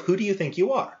ask myself, who do you think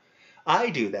you are?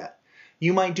 I do that.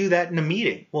 You might do that in a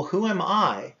meeting. Well, who am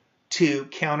I to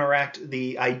counteract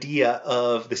the idea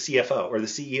of the CFO or the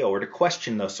CEO or to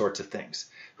question those sorts of things?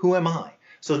 Who am I?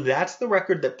 So that's the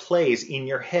record that plays in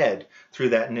your head through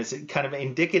that, and it's kind of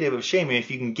indicative of shame. And if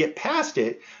you can get past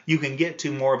it, you can get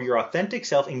to more of your authentic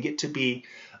self and get to be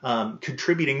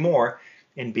contributing more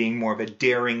and being more of a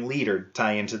daring leader,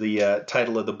 tie into the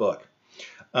title of the book.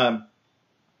 The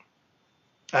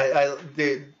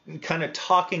kind of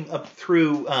talking up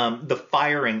through the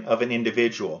firing of an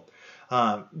individual.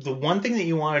 The one thing that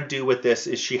you want to do with this,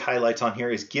 is she highlights on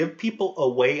here, is give people a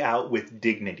way out with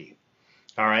dignity.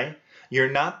 All right? You're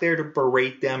not there to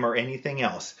berate them or anything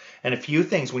else. And a few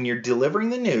things, when you're delivering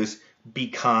the news, be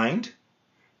kind,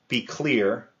 be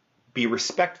clear, be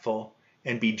respectful,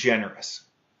 and be generous.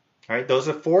 All right? Those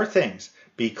are 4 things.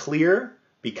 Be clear,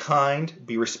 be kind,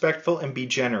 be respectful, and be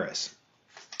generous.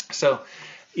 So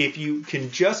if you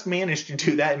can just manage to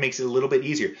do that, it makes it a little bit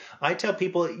easier. I tell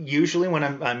people usually when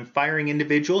I'm firing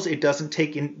individuals, it doesn't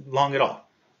take long at all.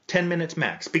 10 minutes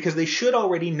max, because they should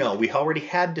already know. We already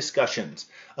had discussions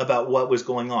about what was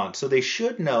going on, so they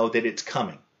should know that it's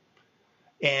coming.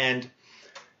 And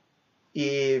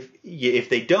if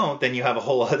they don't, then you have a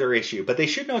whole other issue. But they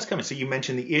should know it's coming. So you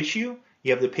mention the issue.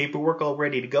 You have the paperwork all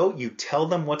ready to go. You tell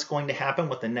them what's going to happen,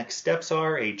 what the next steps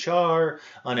are, HR,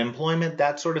 unemployment,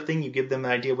 that sort of thing. You give them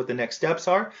an idea what the next steps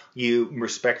are. You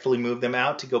respectfully move them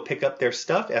out to go pick up their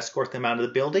stuff, escort them out of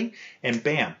the building, and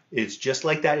bam, it's just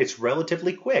like that. It's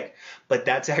relatively quick, but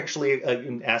that's actually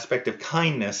an aspect of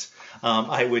kindness,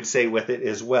 I would say, with it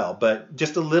as well. But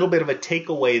just a little bit of a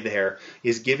takeaway there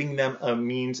is giving them a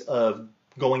means of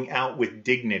going out with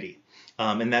dignity.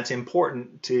 And that's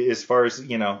important to, as far as,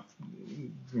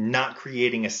 not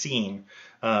creating a scene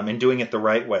and doing it the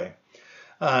right way.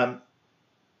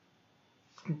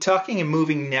 Talking and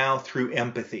moving now through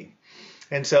empathy.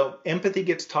 And so empathy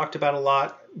gets talked about a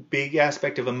lot. Big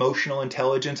aspect of emotional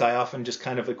intelligence. I often just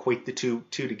kind of equate the two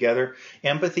together.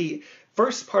 Empathy,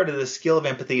 first part of the skill of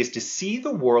empathy is to see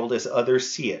the world as others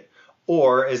see it,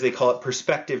 or as they call it,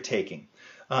 perspective taking.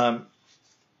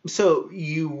 So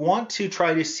you want to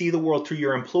try to see the world through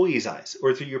your employees' eyes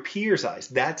or through your peers' eyes.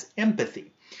 That's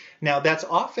empathy. Now, that's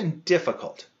often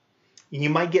difficult.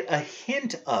 You might get a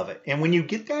hint of it. And when you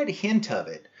get that hint of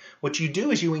it, what you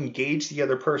do is you engage the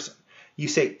other person. You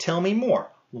say, tell me more.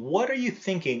 What are you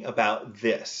thinking about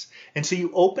this? And so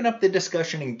you open up the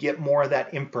discussion and get more of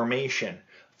that information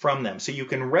from them. So you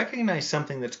can recognize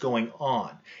something that's going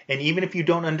on. And even if you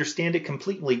don't understand it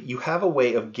completely, you have a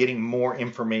way of getting more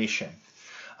information.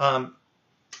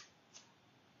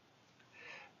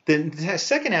 The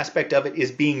second aspect of it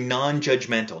is being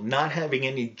non-judgmental, not having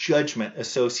any judgment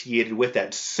associated with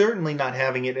that, certainly not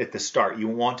having it at the start. You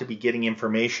want to be getting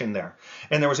information there.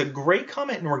 And there was a great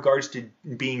comment in regards to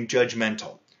being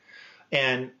judgmental.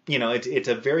 And, it's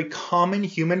a very common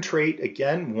human trait,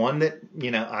 again, one that,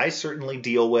 I certainly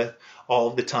deal with all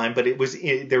of the time. But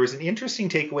there was an interesting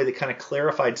takeaway that kind of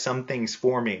clarified some things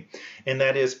for me. And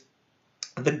that is,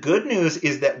 the good news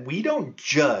is that we don't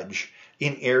judge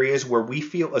in areas where we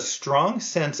feel a strong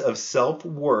sense of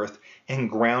self-worth and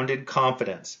grounded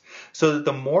confidence. So that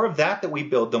the more of that we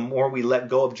build, the more we let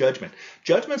go of judgment.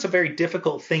 Judgment's a very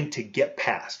difficult thing to get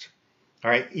past. All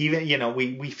right, even,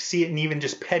 we see it in even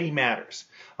just petty matters.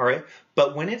 All right,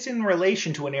 but when it's in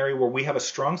relation to an area where we have a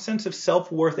strong sense of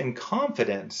self-worth and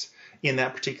confidence in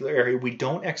that particular area, we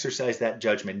don't exercise that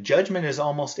judgment. Judgment is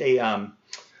almost an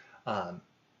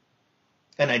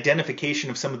identification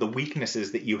of some of the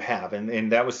weaknesses that you have.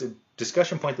 And that was a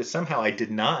discussion point that somehow I did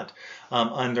not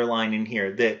underline in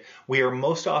here, that we are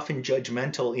most often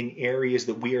judgmental in areas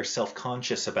that we are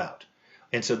self-conscious about.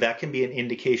 And so that can be an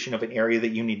indication of an area that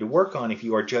you need to work on. If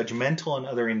you are judgmental on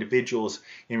other individuals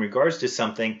in regards to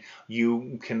something,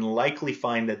 you can likely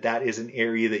find that that is an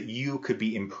area that you could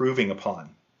be improving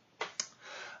upon.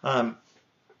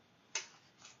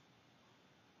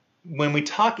 When we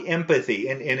talk empathy,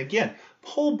 and again,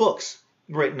 whole books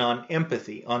written on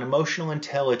empathy, on emotional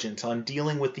intelligence, on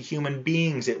dealing with the human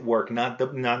beings at work, not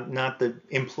the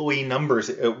employee numbers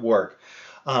at work.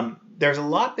 There's a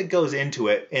lot that goes into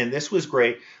it, and this was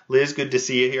great. Liz, good to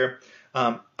see you here.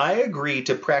 I agree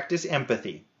to practice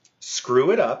empathy,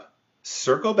 screw it up,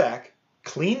 circle back,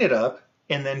 clean it up,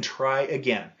 and then try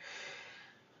again.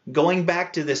 Going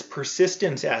back to this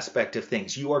persistence aspect of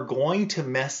things, you are going to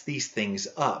mess these things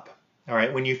up. All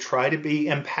right, when you try to be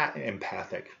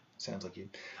empathic, sounds like you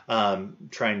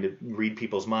trying to read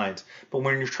people's minds. But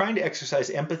when you're trying to exercise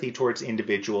empathy towards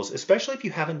individuals, especially if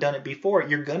you haven't done it before,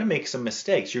 you're going to make some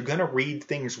mistakes. You're going to read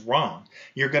things wrong.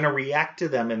 You're going to react to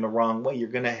them in the wrong way. You're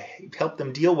going to help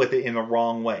them deal with it in the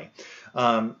wrong way.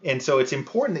 And so it's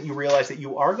important that you realize that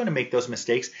you are going to make those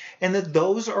mistakes and that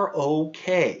those are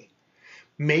okay.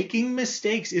 Making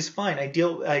mistakes is fine. I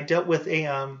dealt with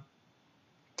a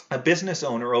business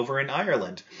owner over in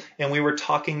Ireland, and we were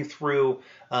talking through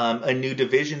a new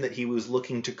division that he was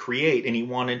looking to create, and he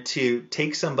wanted to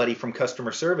take somebody from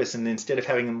customer service, and instead of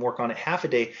having them work on it half a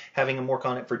day, having them work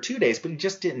on it for 2 days, but he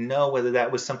just didn't know whether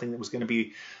that was something that was going to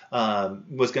be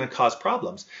was going to cause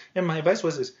problems. And my advice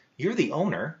was, you're the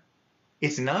owner.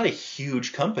 It's not a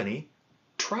huge company.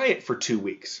 Try it for 2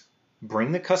 weeks.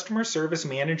 Bring the customer service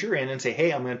manager in and say,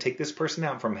 hey, I'm going to take this person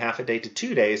out from half a day to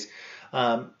 2 days,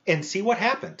 and see what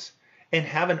happens. And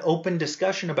have an open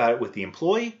discussion about it with the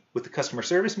employee, with the customer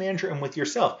service manager, and with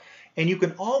yourself. And you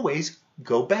can always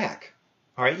go back.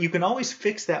 All right, you can always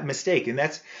fix that mistake. And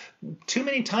that's too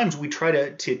many times we try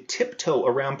to tiptoe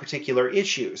around particular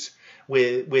issues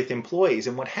with employees.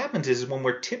 And what happens is when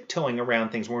we're tiptoeing around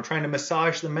things, when we're trying to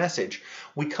massage the message,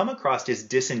 we come across as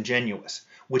disingenuous,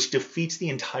 which defeats the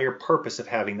entire purpose of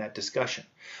having that discussion.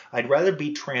 I'd rather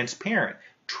be transparent.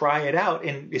 Try it out,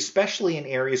 and especially in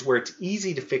areas where it's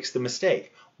easy to fix the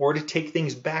mistake or to take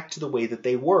things back to the way that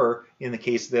they were in the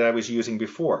case that I was using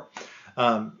before.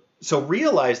 So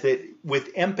realize that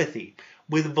with empathy,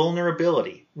 with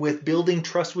vulnerability, with building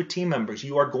trust with team members,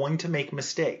 you are going to make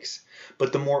mistakes.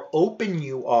 But the more open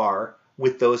you are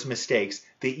with those mistakes,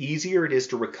 the easier it is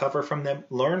to recover from them,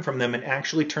 learn from them, and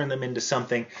actually turn them into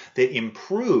something that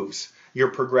improves your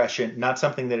progression, not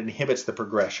something that inhibits the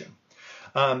progression.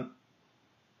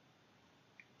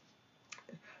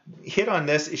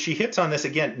 She hits on this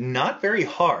again, not very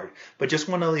hard, but just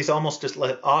one of these almost just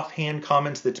offhand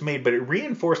comments that's made, but it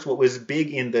reinforced what was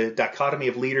big in the dichotomy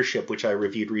of leadership, which I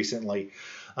reviewed recently,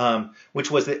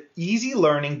 which was that easy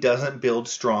learning doesn't build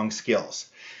strong skills.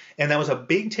 And that was a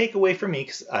big takeaway for me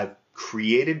because I've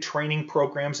created training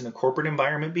programs in a corporate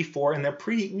environment before, and they're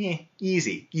pretty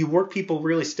easy. You work people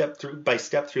really step by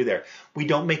step through there. We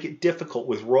don't make it difficult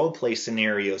with role play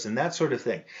scenarios and that sort of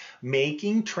thing.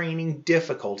 Making training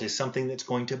difficult is something that's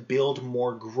going to build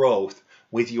more growth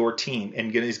with your team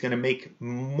and is going to make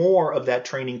more of that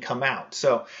training come out.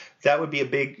 So that would be a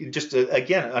big,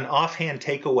 again, an offhand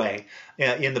takeaway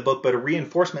in the book, but a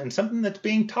reinforcement and something that's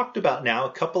being talked about now.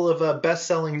 A couple of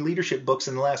best-selling leadership books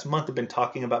in the last month have been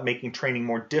talking about making training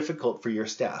more difficult for your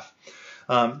staff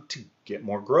to get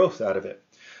more growth out of it.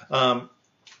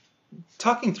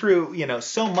 Talking through,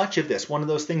 so much of this, one of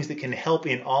those things that can help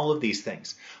in all of these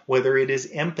things, whether it is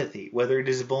empathy, whether it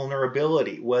is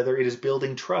vulnerability, whether it is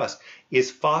building trust,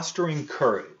 is fostering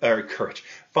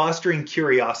fostering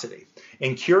curiosity.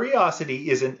 And curiosity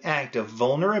is an act of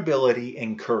vulnerability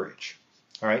and courage.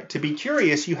 All right. To be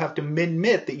curious, you have to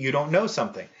admit that you don't know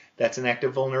something. That's an act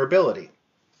of vulnerability.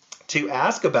 To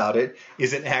ask about it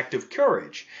is an act of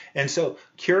courage. And so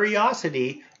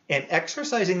curiosity and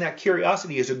exercising that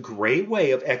curiosity is a great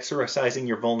way of exercising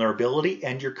your vulnerability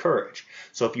and your courage.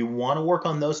 So if you want to work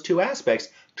on those two aspects,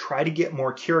 try to get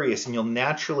more curious, and you'll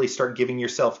naturally start giving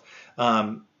yourself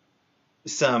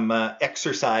some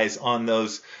exercise on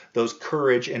those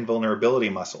courage and vulnerability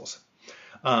muscles.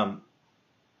 Now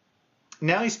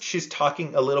she's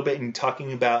talking a little bit and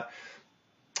talking about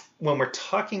when we're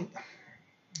talking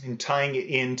and tying it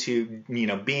into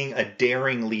being a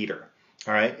daring leader.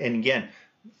 All right, and again,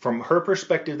 from her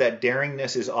perspective, that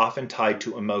daringness is often tied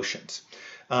to emotions.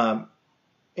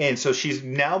 And so she's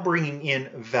now bringing in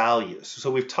values.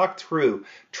 So we've talked through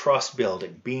trust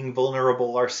building, being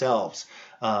vulnerable ourselves,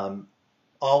 all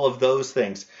of those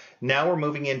things. Now we're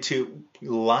moving into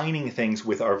lining things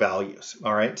with our values.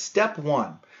 All right. Step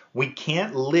one, we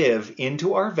can't live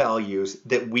into our values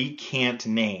that we can't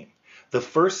name. The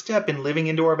first step in living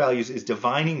into our values is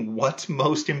defining what's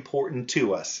most important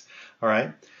to us. All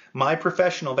right. My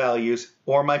professional values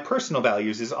or my personal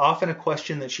values is often a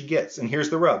question that she gets. And here's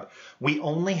the rub. We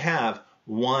only have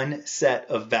one set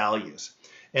of values.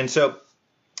 And so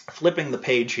flipping the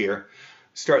page here,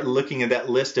 start looking at that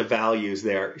list of values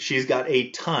there. She's got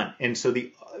a ton. And so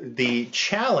the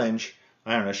challenge,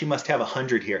 I don't know, she must have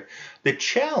 100 here. The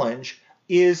challenge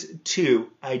is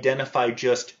to identify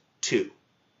just 2.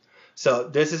 So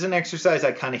this is an exercise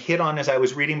I kind of hit on as I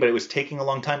was reading, but it was taking a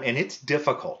long time, and it's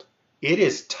difficult. It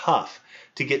is tough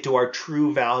to get to our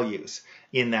true values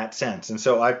in that sense. And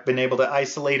so I've been able to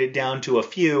isolate it down to a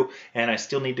few, and I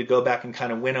still need to go back and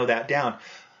kind of winnow that down.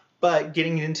 But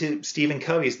getting into Stephen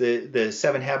Covey's the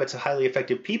 7 Habits of Highly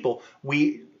Effective People,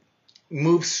 we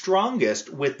move strongest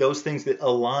with those things that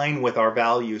align with our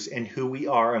values and who we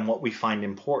are and what we find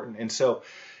important. And so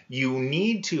you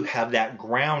need to have that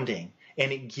grounding,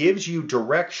 and it gives you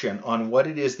direction on what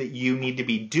it is that you need to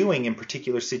be doing in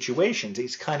particular situations.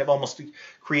 It's kind of almost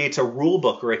creates a rule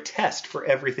book or a test for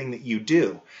everything that you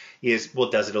do. Well,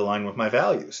 does it align with my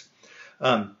values?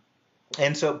 And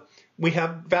so we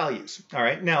have values. All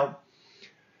right. Now,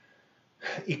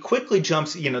 it quickly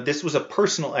jumps, this was a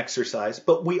personal exercise,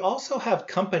 but we also have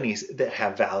companies that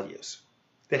have values,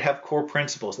 that have core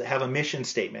principles, that have a mission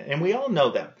statement, and we all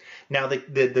know them. Now,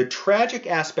 the tragic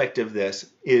aspect of this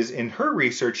is, in her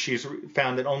research, she's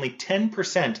found that only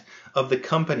 10% of the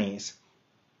companies,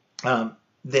 10%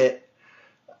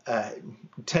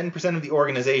 of the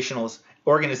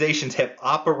organizations have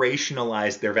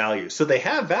operationalized their values. So they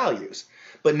have values,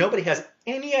 but nobody has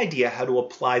any idea how to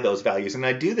apply those values. And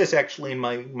I do this actually in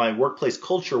my workplace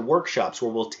culture workshops,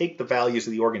 where we'll take the values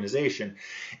of the organization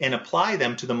and apply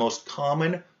them to the most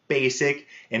common, basic,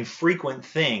 and frequent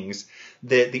things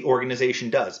that the organization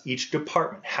does. Each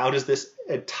department, how does this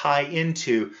tie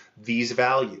into these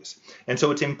values? And so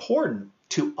it's important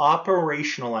to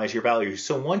operationalize your values.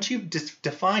 So once you've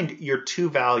defined your 2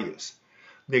 values,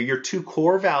 they're your 2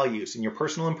 core values in your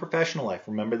personal and professional life,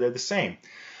 remember they're the same,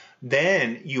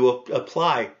 then you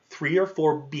apply 3 or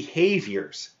 4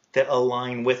 behaviors that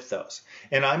align with those.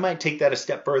 And I might take that a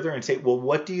step further and say, well,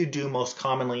 what do you do most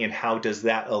commonly, and how does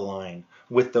that align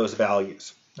with those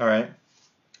values? All right.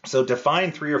 So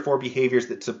define 3 or 4 behaviors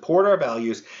that support our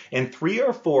values, and 3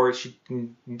 or 4, she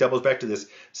doubles back to this,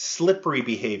 slippery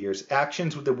behaviors,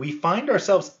 actions that we find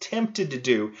ourselves tempted to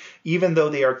do, even though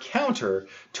they are counter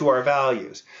to our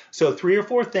values. So 3 or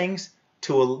 4 things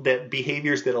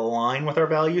behaviors that align with our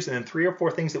values, and then 3 or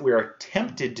 4 things that we are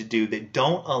tempted to do that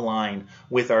don't align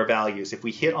with our values. If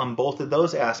we hit on both of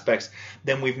those aspects,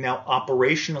 then we've now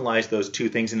operationalized those 2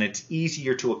 things, and it's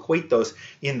easier to equate those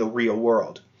in the real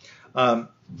world.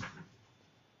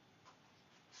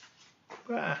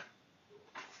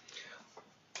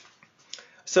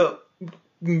 So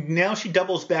now she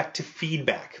doubles back to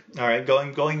feedback. All right,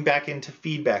 going back into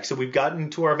feedback. So we've gotten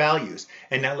to our values,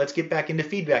 and now let's get back into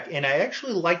feedback. And I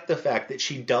actually like the fact that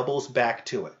she doubles back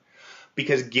to it,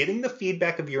 because getting the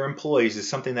feedback of your employees is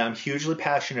something that I'm hugely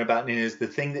passionate about, and is the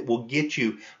thing that will get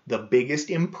you the biggest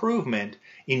improvement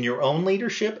in your own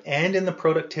leadership and in the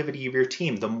productivity of your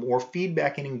team, the more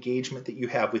feedback and engagement that you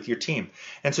have with your team.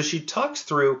 And so she talks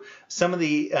through some of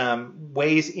the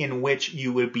ways in which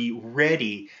you would be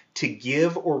ready to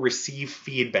give or receive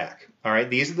feedback. All right,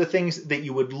 these are the things that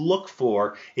you would look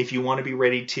for if you want to be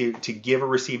ready to give or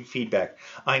receive feedback.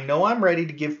 I know I'm ready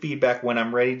to give feedback when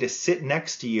I'm ready to sit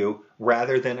next to you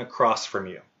rather than across from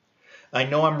you. I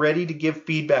know I'm ready to give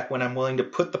feedback when I'm willing to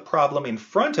put the problem in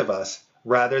front of us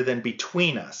rather than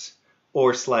between us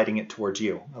or sliding it towards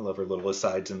you. I love her little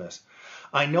asides in this.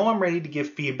 I know I'm ready to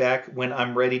give feedback when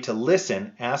I'm ready to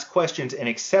listen, ask questions, and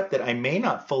accept that I may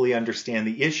not fully understand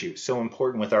the issue, so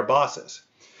important with our bosses.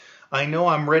 I know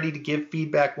I'm ready to give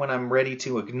feedback when I'm ready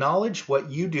to acknowledge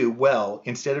what you do well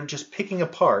instead of just picking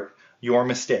apart your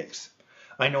mistakes.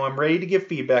 I know I'm ready to give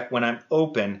feedback when I'm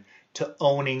open to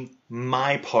owning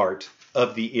my part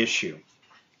of the issue.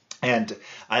 And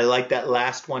I like that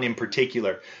last one in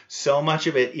particular. So much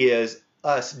of it is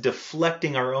us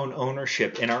deflecting our own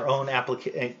ownership and our own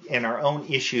and our own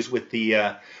issues with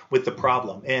the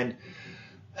problem. And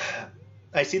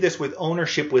I see this with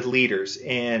ownership with leaders,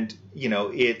 and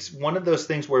it's one of those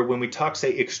things where when we talk,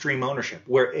 say, extreme ownership,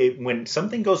 where when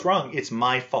something goes wrong, it's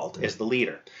my fault as the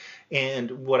leader.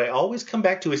 And what I always come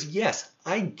back to is, yes,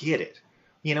 I get it.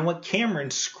 You know what? Cameron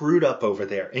screwed up over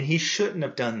there, and he shouldn't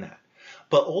have done that.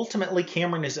 But ultimately,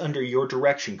 Cameron is under your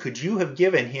direction. Could you have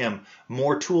given him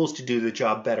more tools to do the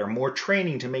job better, more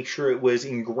training to make sure it was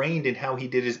ingrained in how he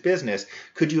did his business?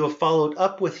 Could you have followed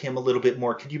up with him a little bit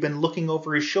more? Could you have been looking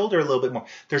over his shoulder a little bit more?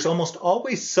 There's almost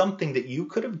always something that you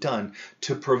could have done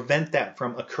to prevent that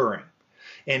from occurring.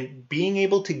 And being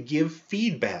able to give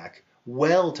feedback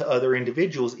well to other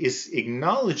individuals is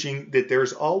acknowledging that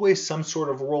there's always some sort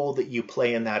of role that you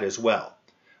play in that as well.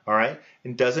 All right.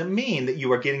 It doesn't mean that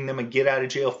you are getting them a get out of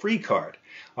jail free card.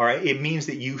 All right. It means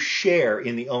that you share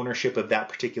in the ownership of that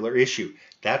particular issue.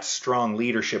 That's strong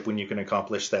leadership when you can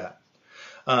accomplish that.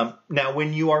 Now,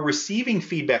 when you are receiving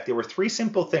feedback, there were 3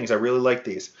 simple things. I really like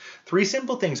these. 3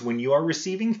 simple things. When you are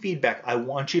receiving feedback, I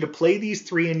want you to play these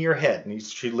 3 in your head. And you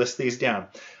should list these down.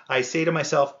 I say to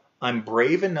myself, I'm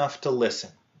brave enough to listen.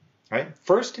 Right?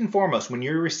 First and foremost, when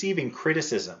you're receiving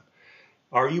criticism,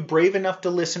 are you brave enough to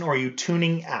listen, or are you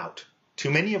tuning out?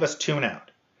 Too many of us tune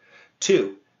out.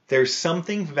 2, there's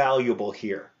something valuable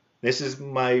here. This is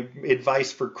my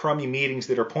advice for crummy meetings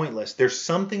that are pointless. There's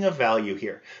something of value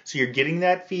here. So you're getting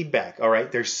that feedback, all right?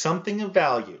 There's something of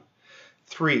value.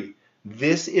 3,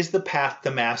 this is the path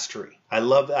to mastery. I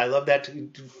love that,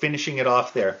 finishing it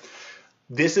off there.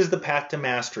 This is the path to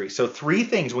mastery. So 3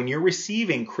 things when you're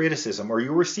receiving criticism or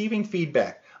you're receiving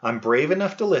feedback. I'm brave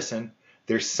enough to listen.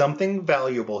 There's something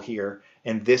valuable here,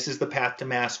 and this is the path to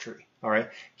mastery, all right?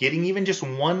 Getting even just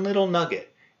one little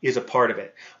nugget is a part of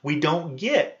it. We don't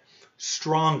get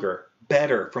stronger,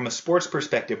 better from a sports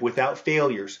perspective without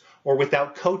failures or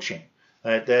without coaching.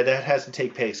 That has to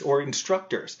take place, or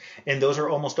instructors. And those are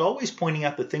almost always pointing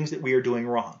out the things that we are doing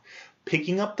wrong.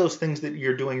 Picking up those things that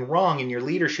you're doing wrong in your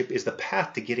leadership is the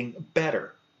path to getting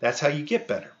better. That's how you get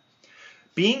better.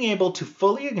 Being able to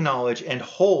fully acknowledge and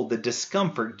hold the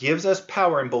discomfort gives us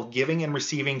power in both giving and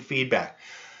receiving feedback.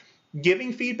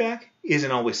 Giving feedback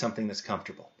isn't always something that's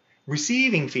comfortable.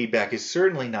 Receiving feedback is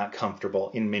certainly not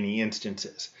comfortable in many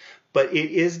instances, but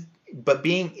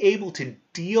being able to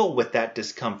deal with that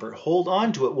discomfort, hold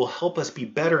on to it, will help us be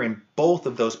better in both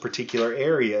of those particular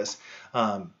areas,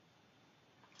 and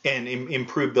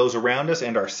improve those around us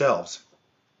and ourselves.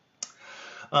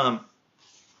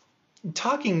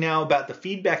 Talking now about the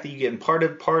feedback that you get, and part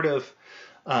of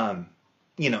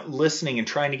listening and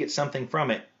trying to get something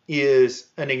from it, is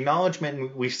an acknowledgement,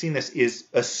 and we've seen this, is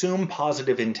assume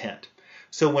positive intent.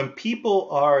 So when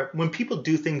people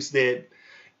do things that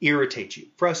irritate you,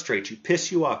 frustrate you,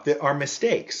 piss you off, that are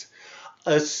mistakes,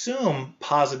 assume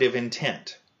positive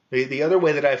intent. The other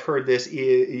way that I've heard this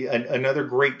is another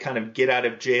great kind of get out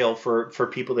of jail for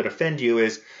people that offend you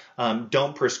is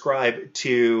don't prescribe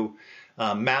to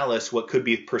malice what could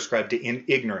be prescribed to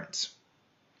ignorance.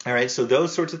 All right, so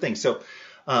those sorts of things. So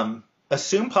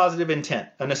assume positive intent.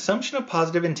 An assumption of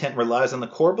positive intent relies on the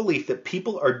core belief that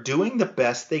people are doing the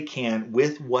best they can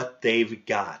with what they've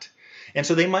got. And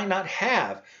so they might not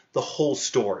have the whole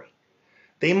story.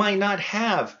 They might not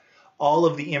have all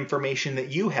of the information that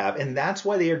you have, and that's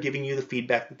why they are giving you the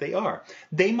feedback that they are.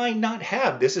 They might not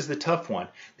have, this is the tough one,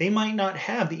 they might not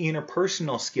have the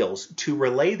interpersonal skills to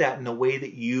relay that in the way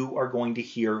that you are going to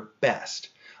hear best.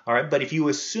 All right, but if you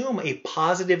assume a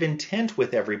positive intent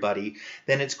with everybody,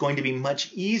 then it's going to be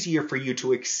much easier for you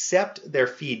to accept their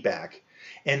feedback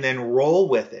and then roll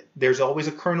with it. There's always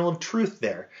a kernel of truth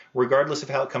there, regardless of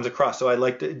how it comes across. So I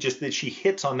like to, just that she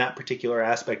hits on that particular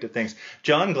aspect of things.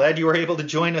 John, glad you were able to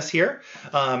join us here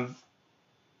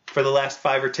for the last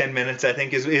 5 or 10 minutes, I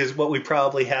think is what we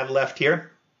probably have left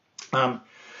here.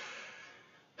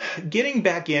 Getting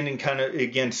back in and kind of,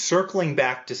 again, circling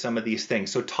back to some of these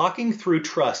things. So talking through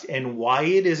trust and why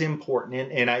it is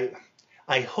important, and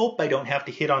I hope I don't have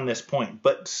to hit on this point,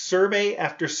 but survey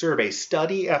after survey,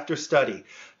 study after study,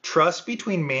 trust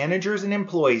between managers and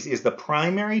employees is the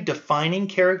primary defining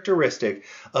characteristic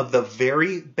of the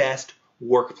very best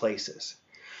workplaces.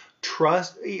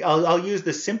 Trust, I'll use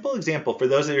the simple example for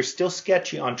those that are still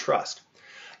sketchy on trust.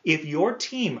 If your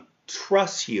team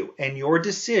trusts you and your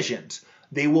decisions,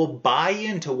 they will buy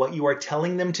into what you are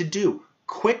telling them to do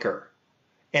quicker,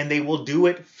 and they will do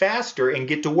it faster and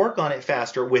get to work on it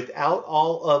faster without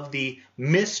all of the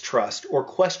mistrust or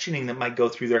questioning that might go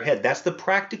through their head. That's the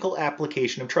practical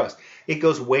application of trust. It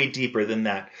goes way deeper than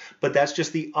that, but that's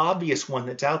just the obvious one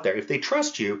that's out there. If they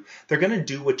trust you, they're going to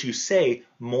do what you say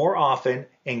more often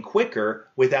and quicker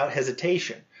without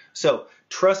hesitation. So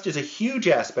trust is a huge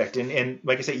aspect, and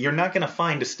like I say, you're not going to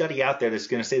find a study out there that's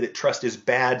going to say that trust is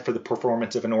bad for the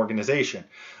performance of an organization.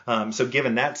 So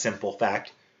given that simple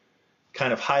fact,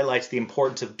 kind of highlights the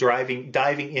importance of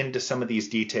diving into some of these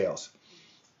details.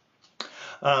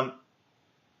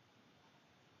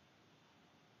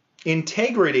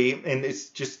 Integrity, and it's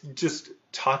just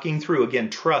talking through, again,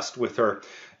 trust with her.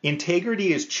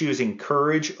 Integrity is choosing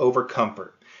courage over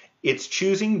comfort. It's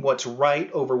choosing what's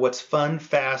right over what's fun,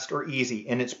 fast, or easy.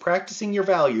 And it's practicing your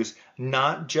values,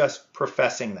 not just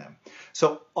professing them.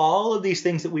 So all of these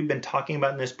things that we've been talking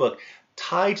about in this book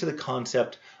tie to the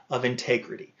concept of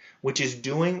integrity, which is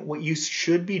doing what you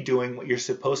should be doing, what you're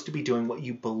supposed to be doing, what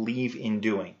you believe in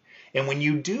doing. And when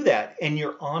you do that and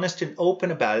you're honest and open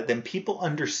about it, then people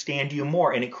understand you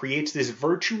more. And it creates this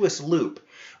virtuous loop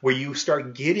where you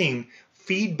start getting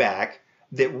feedback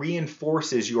that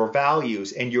reinforces your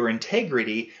values and your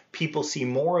integrity, people see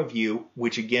more of you,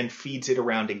 which again feeds it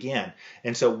around again.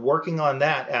 And so working on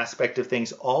that aspect of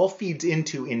things all feeds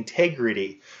into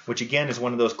integrity, which again is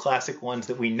one of those classic ones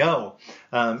that we know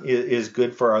is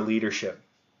good for our leadership.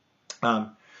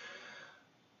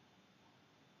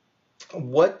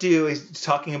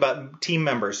 Talking about team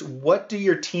members, what do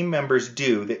your team members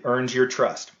do that earns your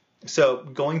trust? So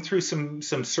going through some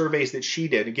surveys that she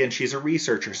did, again, she's a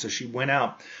researcher, so she went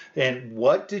out, and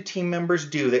what do team members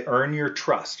do that earn your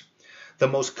trust? The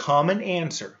most common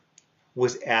answer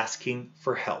was asking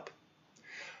for help.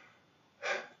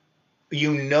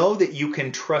 You know that you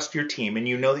can trust your team, and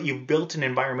you know that you've built an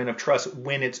environment of trust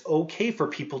when it's okay for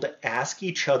people to ask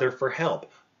each other for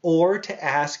help or to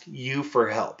ask you for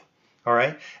help. All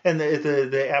right. And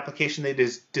the application that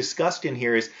is discussed in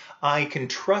here is I can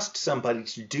trust somebody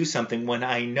to do something when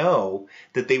I know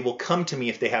that they will come to me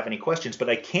if they have any questions, but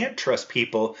I can't trust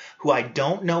people who I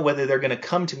don't know whether they're going to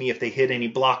come to me if they hit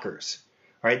any blockers.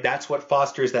 All right. That's what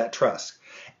fosters that trust.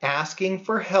 Asking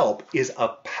for help is a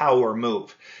power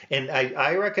move. And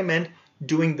I recommend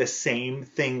doing the same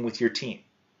thing with your team.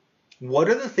 What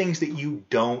are the things that you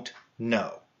don't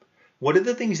know? What are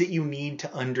the things that you need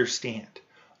to understand?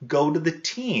 Go to the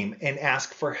team and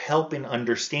ask for help in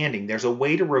understanding. There's a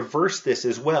way to reverse this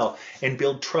as well and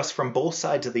build trust from both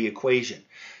sides of the equation.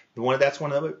 That's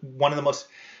one of the most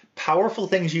powerful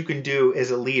things you can do as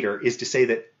a leader is to say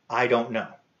that I don't know.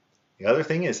 The other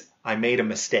thing is I made a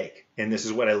mistake, and this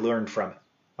is what I learned from it.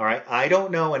 All right, I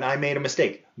don't know and I made a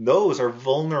mistake. Those are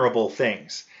vulnerable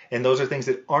things. And those are things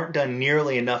that aren't done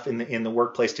nearly enough in the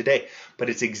workplace today. But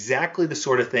it's exactly the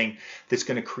sort of thing that's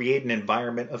going to create an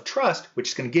environment of trust, which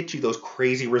is going to get you those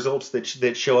crazy results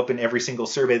that show up in every single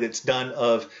survey that's done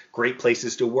of great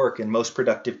places to work and most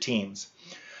productive teams.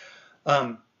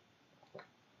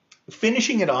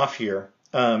 Finishing it off here,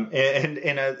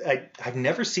 I've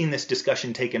never seen this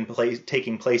discussion taking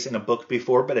place in a book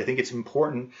before, but I think it's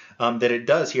important that it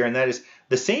does here, and that is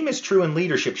the same is true in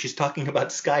leadership. She's talking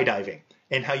about skydiving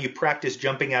and how you practice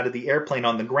jumping out of the airplane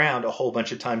on the ground a whole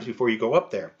bunch of times before you go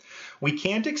up there. We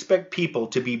can't expect people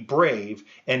to be brave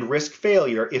and risk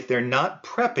failure if they're not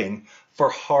prepping for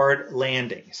hard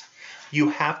landings. You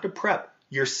have to prep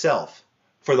yourself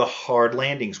for the hard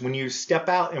landings. When you step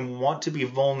out and want to be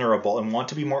vulnerable and want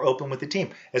to be more open with the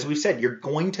team, as we've said, you're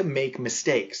going to make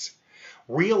mistakes.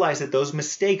 Realize that those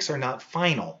mistakes are not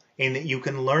final and that you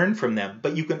can learn from them,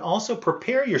 but you can also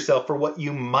prepare yourself for what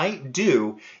you might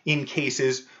do in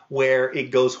cases where it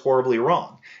goes horribly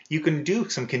wrong. You can do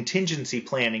some contingency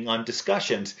planning on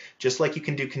discussions, just like you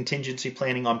can do contingency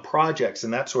planning on projects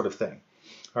and that sort of thing.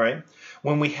 All right.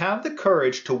 When we have the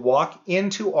courage to walk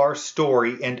into our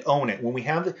story and own it, when we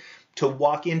have to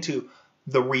walk into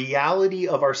the reality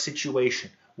of our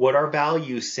situation, what our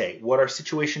values say, what our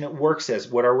situation at work says,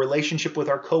 what our relationship with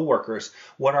our coworkers,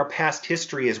 what our past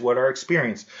history is, what our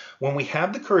experience. When we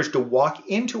have the courage to walk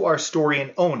into our story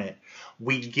and own it,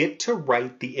 we get to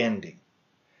write the ending.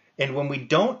 And when we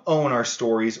don't own our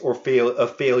stories or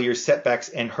failures, setbacks,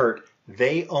 and hurt,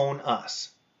 they own us.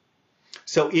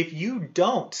 So if you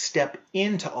don't step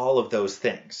into all of those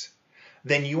things,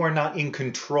 then you are not in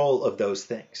control of those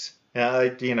things.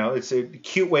 It's a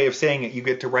cute way of saying it. You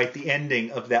get to write the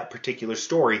ending of that particular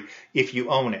story if you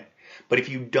own it. But if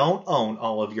you don't own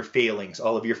all of your failings,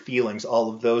 all of your feelings, all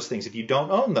of those things, if you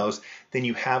don't own those, then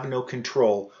you have no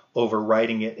control over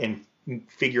writing it and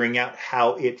figuring out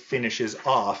how it finishes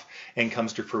off and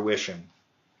comes to fruition.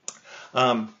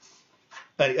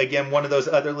 Again, one of those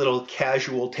other little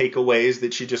casual takeaways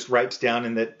that she just writes down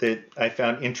and that I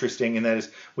found interesting, and that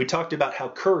is we talked about how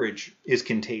courage is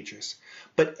contagious.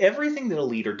 But everything that a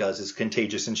leader does is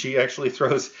contagious, and she actually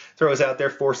throws out there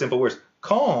 4 simple words.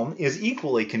 Calm is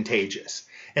equally contagious,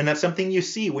 and that's something you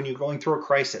see when you're going through a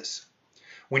crisis,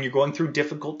 when you're going through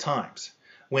difficult times,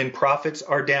 when profits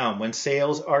are down, when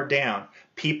sales are down.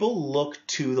 People look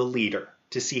to the leader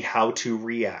to see how to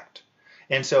react.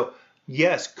 And so,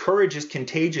 yes, courage is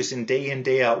contagious in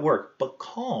day out work, but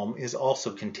calm is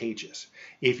also contagious.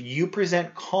 If you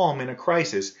present calm in a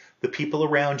crisis, the people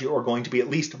around you are going to be at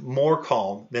least more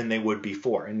calm than they would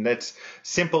before. And that's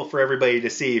simple for everybody to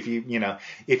see.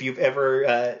 If you've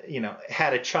ever,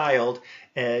 had a child,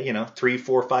 3,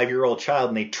 4, 5-year-old child,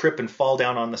 and they trip and fall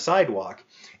down on the sidewalk,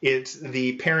 it's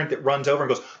the parent that runs over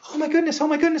and goes, oh my goodness,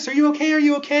 are you okay? Are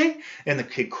you okay? And the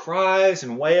kid cries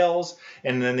and wails.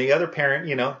 And then the other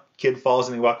parent, kid falls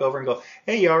and they walk over and go,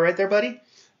 hey, you all right there, buddy?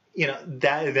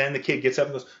 Then the kid gets up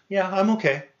and goes, yeah, I'm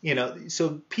okay.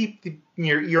 So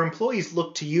your employees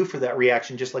look to you for that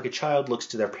reaction, just like a child looks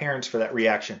to their parents for that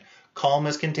reaction. Calm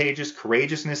is contagious.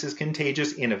 Courageousness is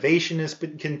contagious. Innovation is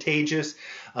contagious.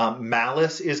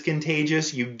 Malice is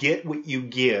contagious. You get what you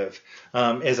give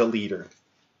as a leader.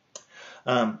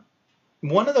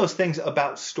 One of those things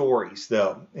about stories,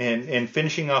 though, and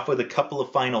finishing off with a couple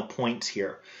of final points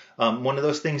here, one of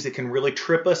those things that can really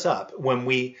trip us up when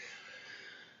we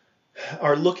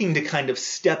are looking to kind of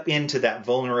step into that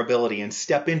vulnerability and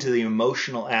step into the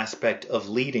emotional aspect of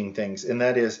leading things, and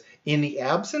that is, in the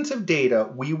absence of data,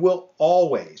 we will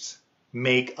always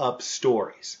make up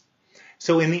stories.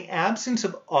 So in the absence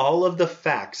of all of the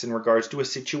facts in regards to a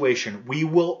situation, we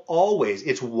will always,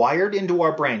 it's wired into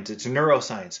our brains, it's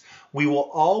neuroscience, we will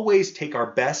always take our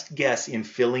best guess in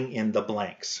filling in the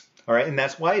blanks. All right, and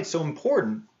that's why it's so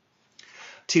important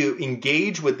to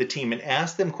engage with the team and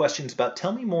ask them questions about,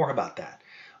 tell me more about that,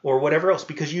 or whatever else,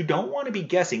 because you don't want to be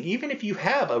guessing. Even if you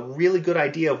have a really good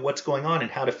idea of what's going on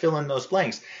and how to fill in those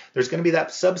blanks, there's going to be that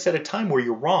subset of time where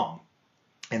you're wrong,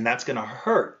 and that's going to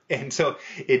hurt. And so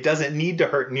it doesn't need to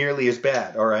hurt nearly as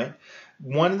bad, all right?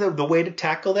 One of the way to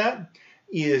tackle that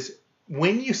is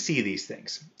when you see these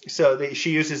things. So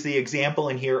she uses the example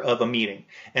in here of a meeting,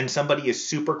 and somebody is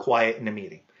super quiet in a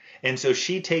meeting. And so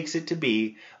she takes it to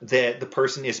be that the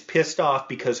person is pissed off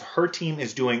because her team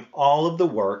is doing all of the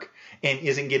work and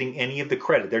isn't getting any of the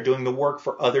credit. They're doing the work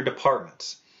for other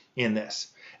departments in this.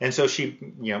 And so she,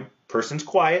 person's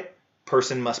quiet,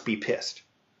 person must be pissed.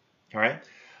 All right.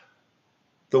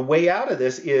 The way out of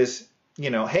this is,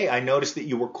 hey, I noticed that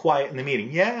you were quiet in the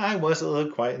meeting. Yeah, I was a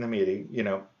little quiet in the meeting,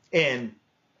 and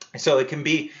so it can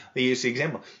be, they use the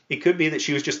example, it could be that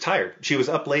she was just tired. She was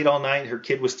up late all night, her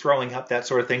kid was throwing up, that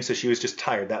sort of thing, so she was just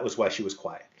tired. That was why she was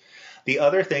quiet. The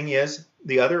other thing is,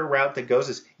 the other route that goes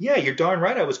is, yeah, you're darn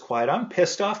right I was quiet. I'm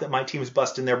pissed off that my team's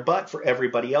busting their butt for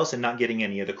everybody else and not getting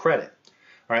any of the credit.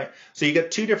 All right, so you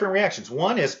get two different reactions.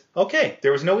 One is, okay,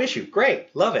 there was no issue.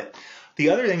 Great, love it. The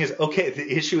other thing is, okay, the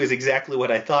issue is exactly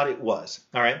what I thought it was.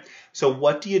 All right, so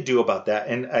what do you do about that?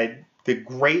 And the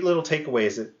great little takeaway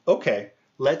is that, okay,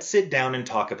 let's sit down and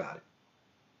talk about it.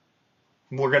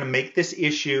 We're going to make this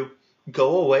issue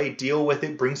go away, deal with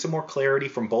it, bring some more clarity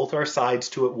from both our sides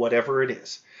to it, whatever it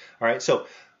is. All right, so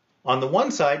on the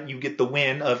one side, you get the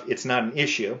win of it's not an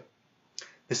issue.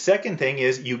 The second thing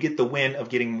is you get the win of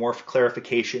getting more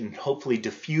clarification and hopefully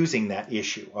diffusing that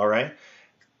issue. All right,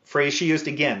 phrase she used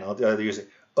again, I'll use it.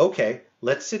 Okay,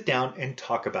 let's sit down and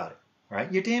talk about it. All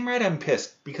right, you're damn right I'm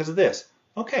pissed because of this.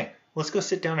 Okay, let's go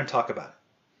sit down and talk about it.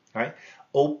 All right,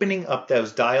 opening up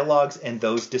those dialogues and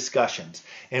those discussions.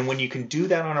 And when you can do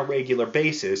that on a regular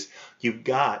basis, you've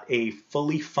got a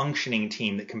fully functioning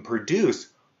team that can produce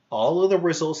all of the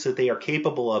results that they are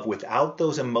capable of without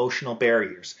those emotional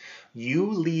barriers.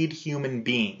 You lead human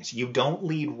beings. You don't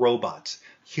lead robots.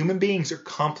 Human beings are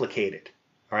complicated,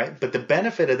 all right? But the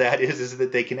benefit of that is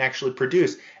that they can actually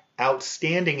produce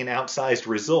outstanding and outsized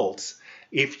results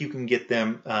if you can get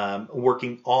them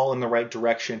working all in the right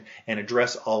direction and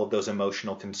address all of those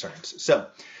emotional concerns. So,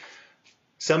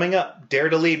 summing up, Dare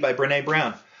to Lead by Brene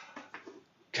Brown.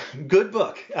 Good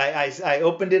book. I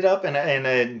opened it up and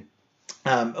I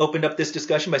opened up this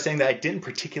discussion by saying that I didn't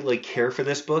particularly care for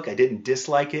this book. I didn't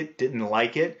dislike it, didn't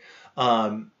like it.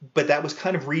 But that was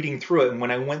kind of reading through it. And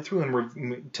when I went through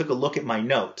and took a look at my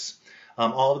notes,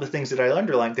 all of the things that I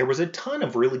underlined, there was a ton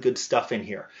of really good stuff in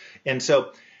here. And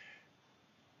so,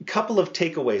 a couple of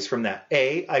takeaways from that.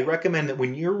 A, I recommend that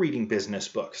when you're reading business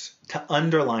books, to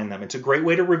underline them. It's a great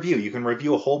way to review. You can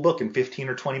review a whole book in 15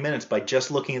 or 20 minutes by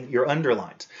just looking at your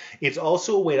underlines. It's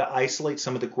also a way to isolate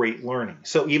some of the great learning.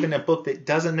 So even a book that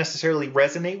doesn't necessarily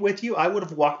resonate with you, I would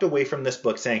have walked away from this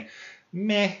book saying,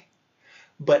 meh.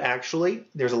 But actually,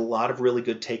 there's a lot of really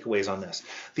good takeaways on this.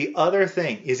 The other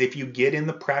thing is if you get in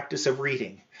the practice of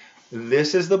reading,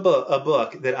 this is a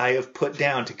book that I have put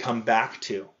down to come back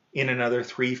to in another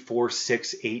 3, 4,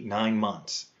 6, 8, 9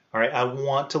 months. All right, I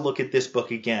want to look at this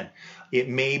book again. It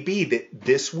may be that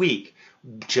this week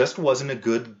just wasn't a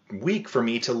good week for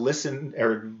me to listen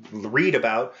or read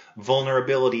about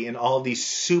vulnerability and all of these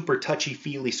super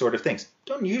touchy-feely sort of things.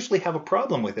 Don't usually have a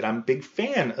problem with it. I'm a big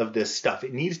fan of this stuff.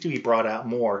 It needs to be brought out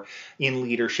more in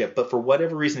leadership, but for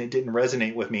whatever reason, it didn't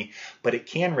resonate with me, but it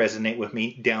can resonate with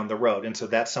me down the road. And so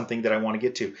that's something that I want to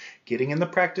get to. Getting in the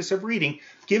practice of reading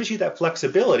gives you that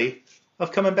flexibility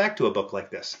of coming back to a book like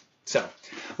this. So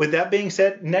with that being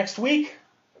said, next week,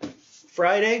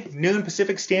 Friday, noon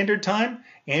Pacific Standard Time,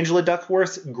 Angela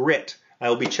Duckworth's Grit. I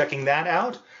will be checking that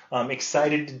out. I'm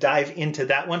excited to dive into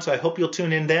that one, so I hope you'll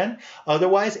tune in then.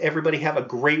 Otherwise, everybody have a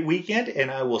great weekend,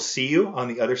 and I will see you on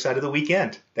the other side of the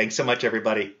weekend. Thanks so much,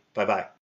 everybody. Bye-bye.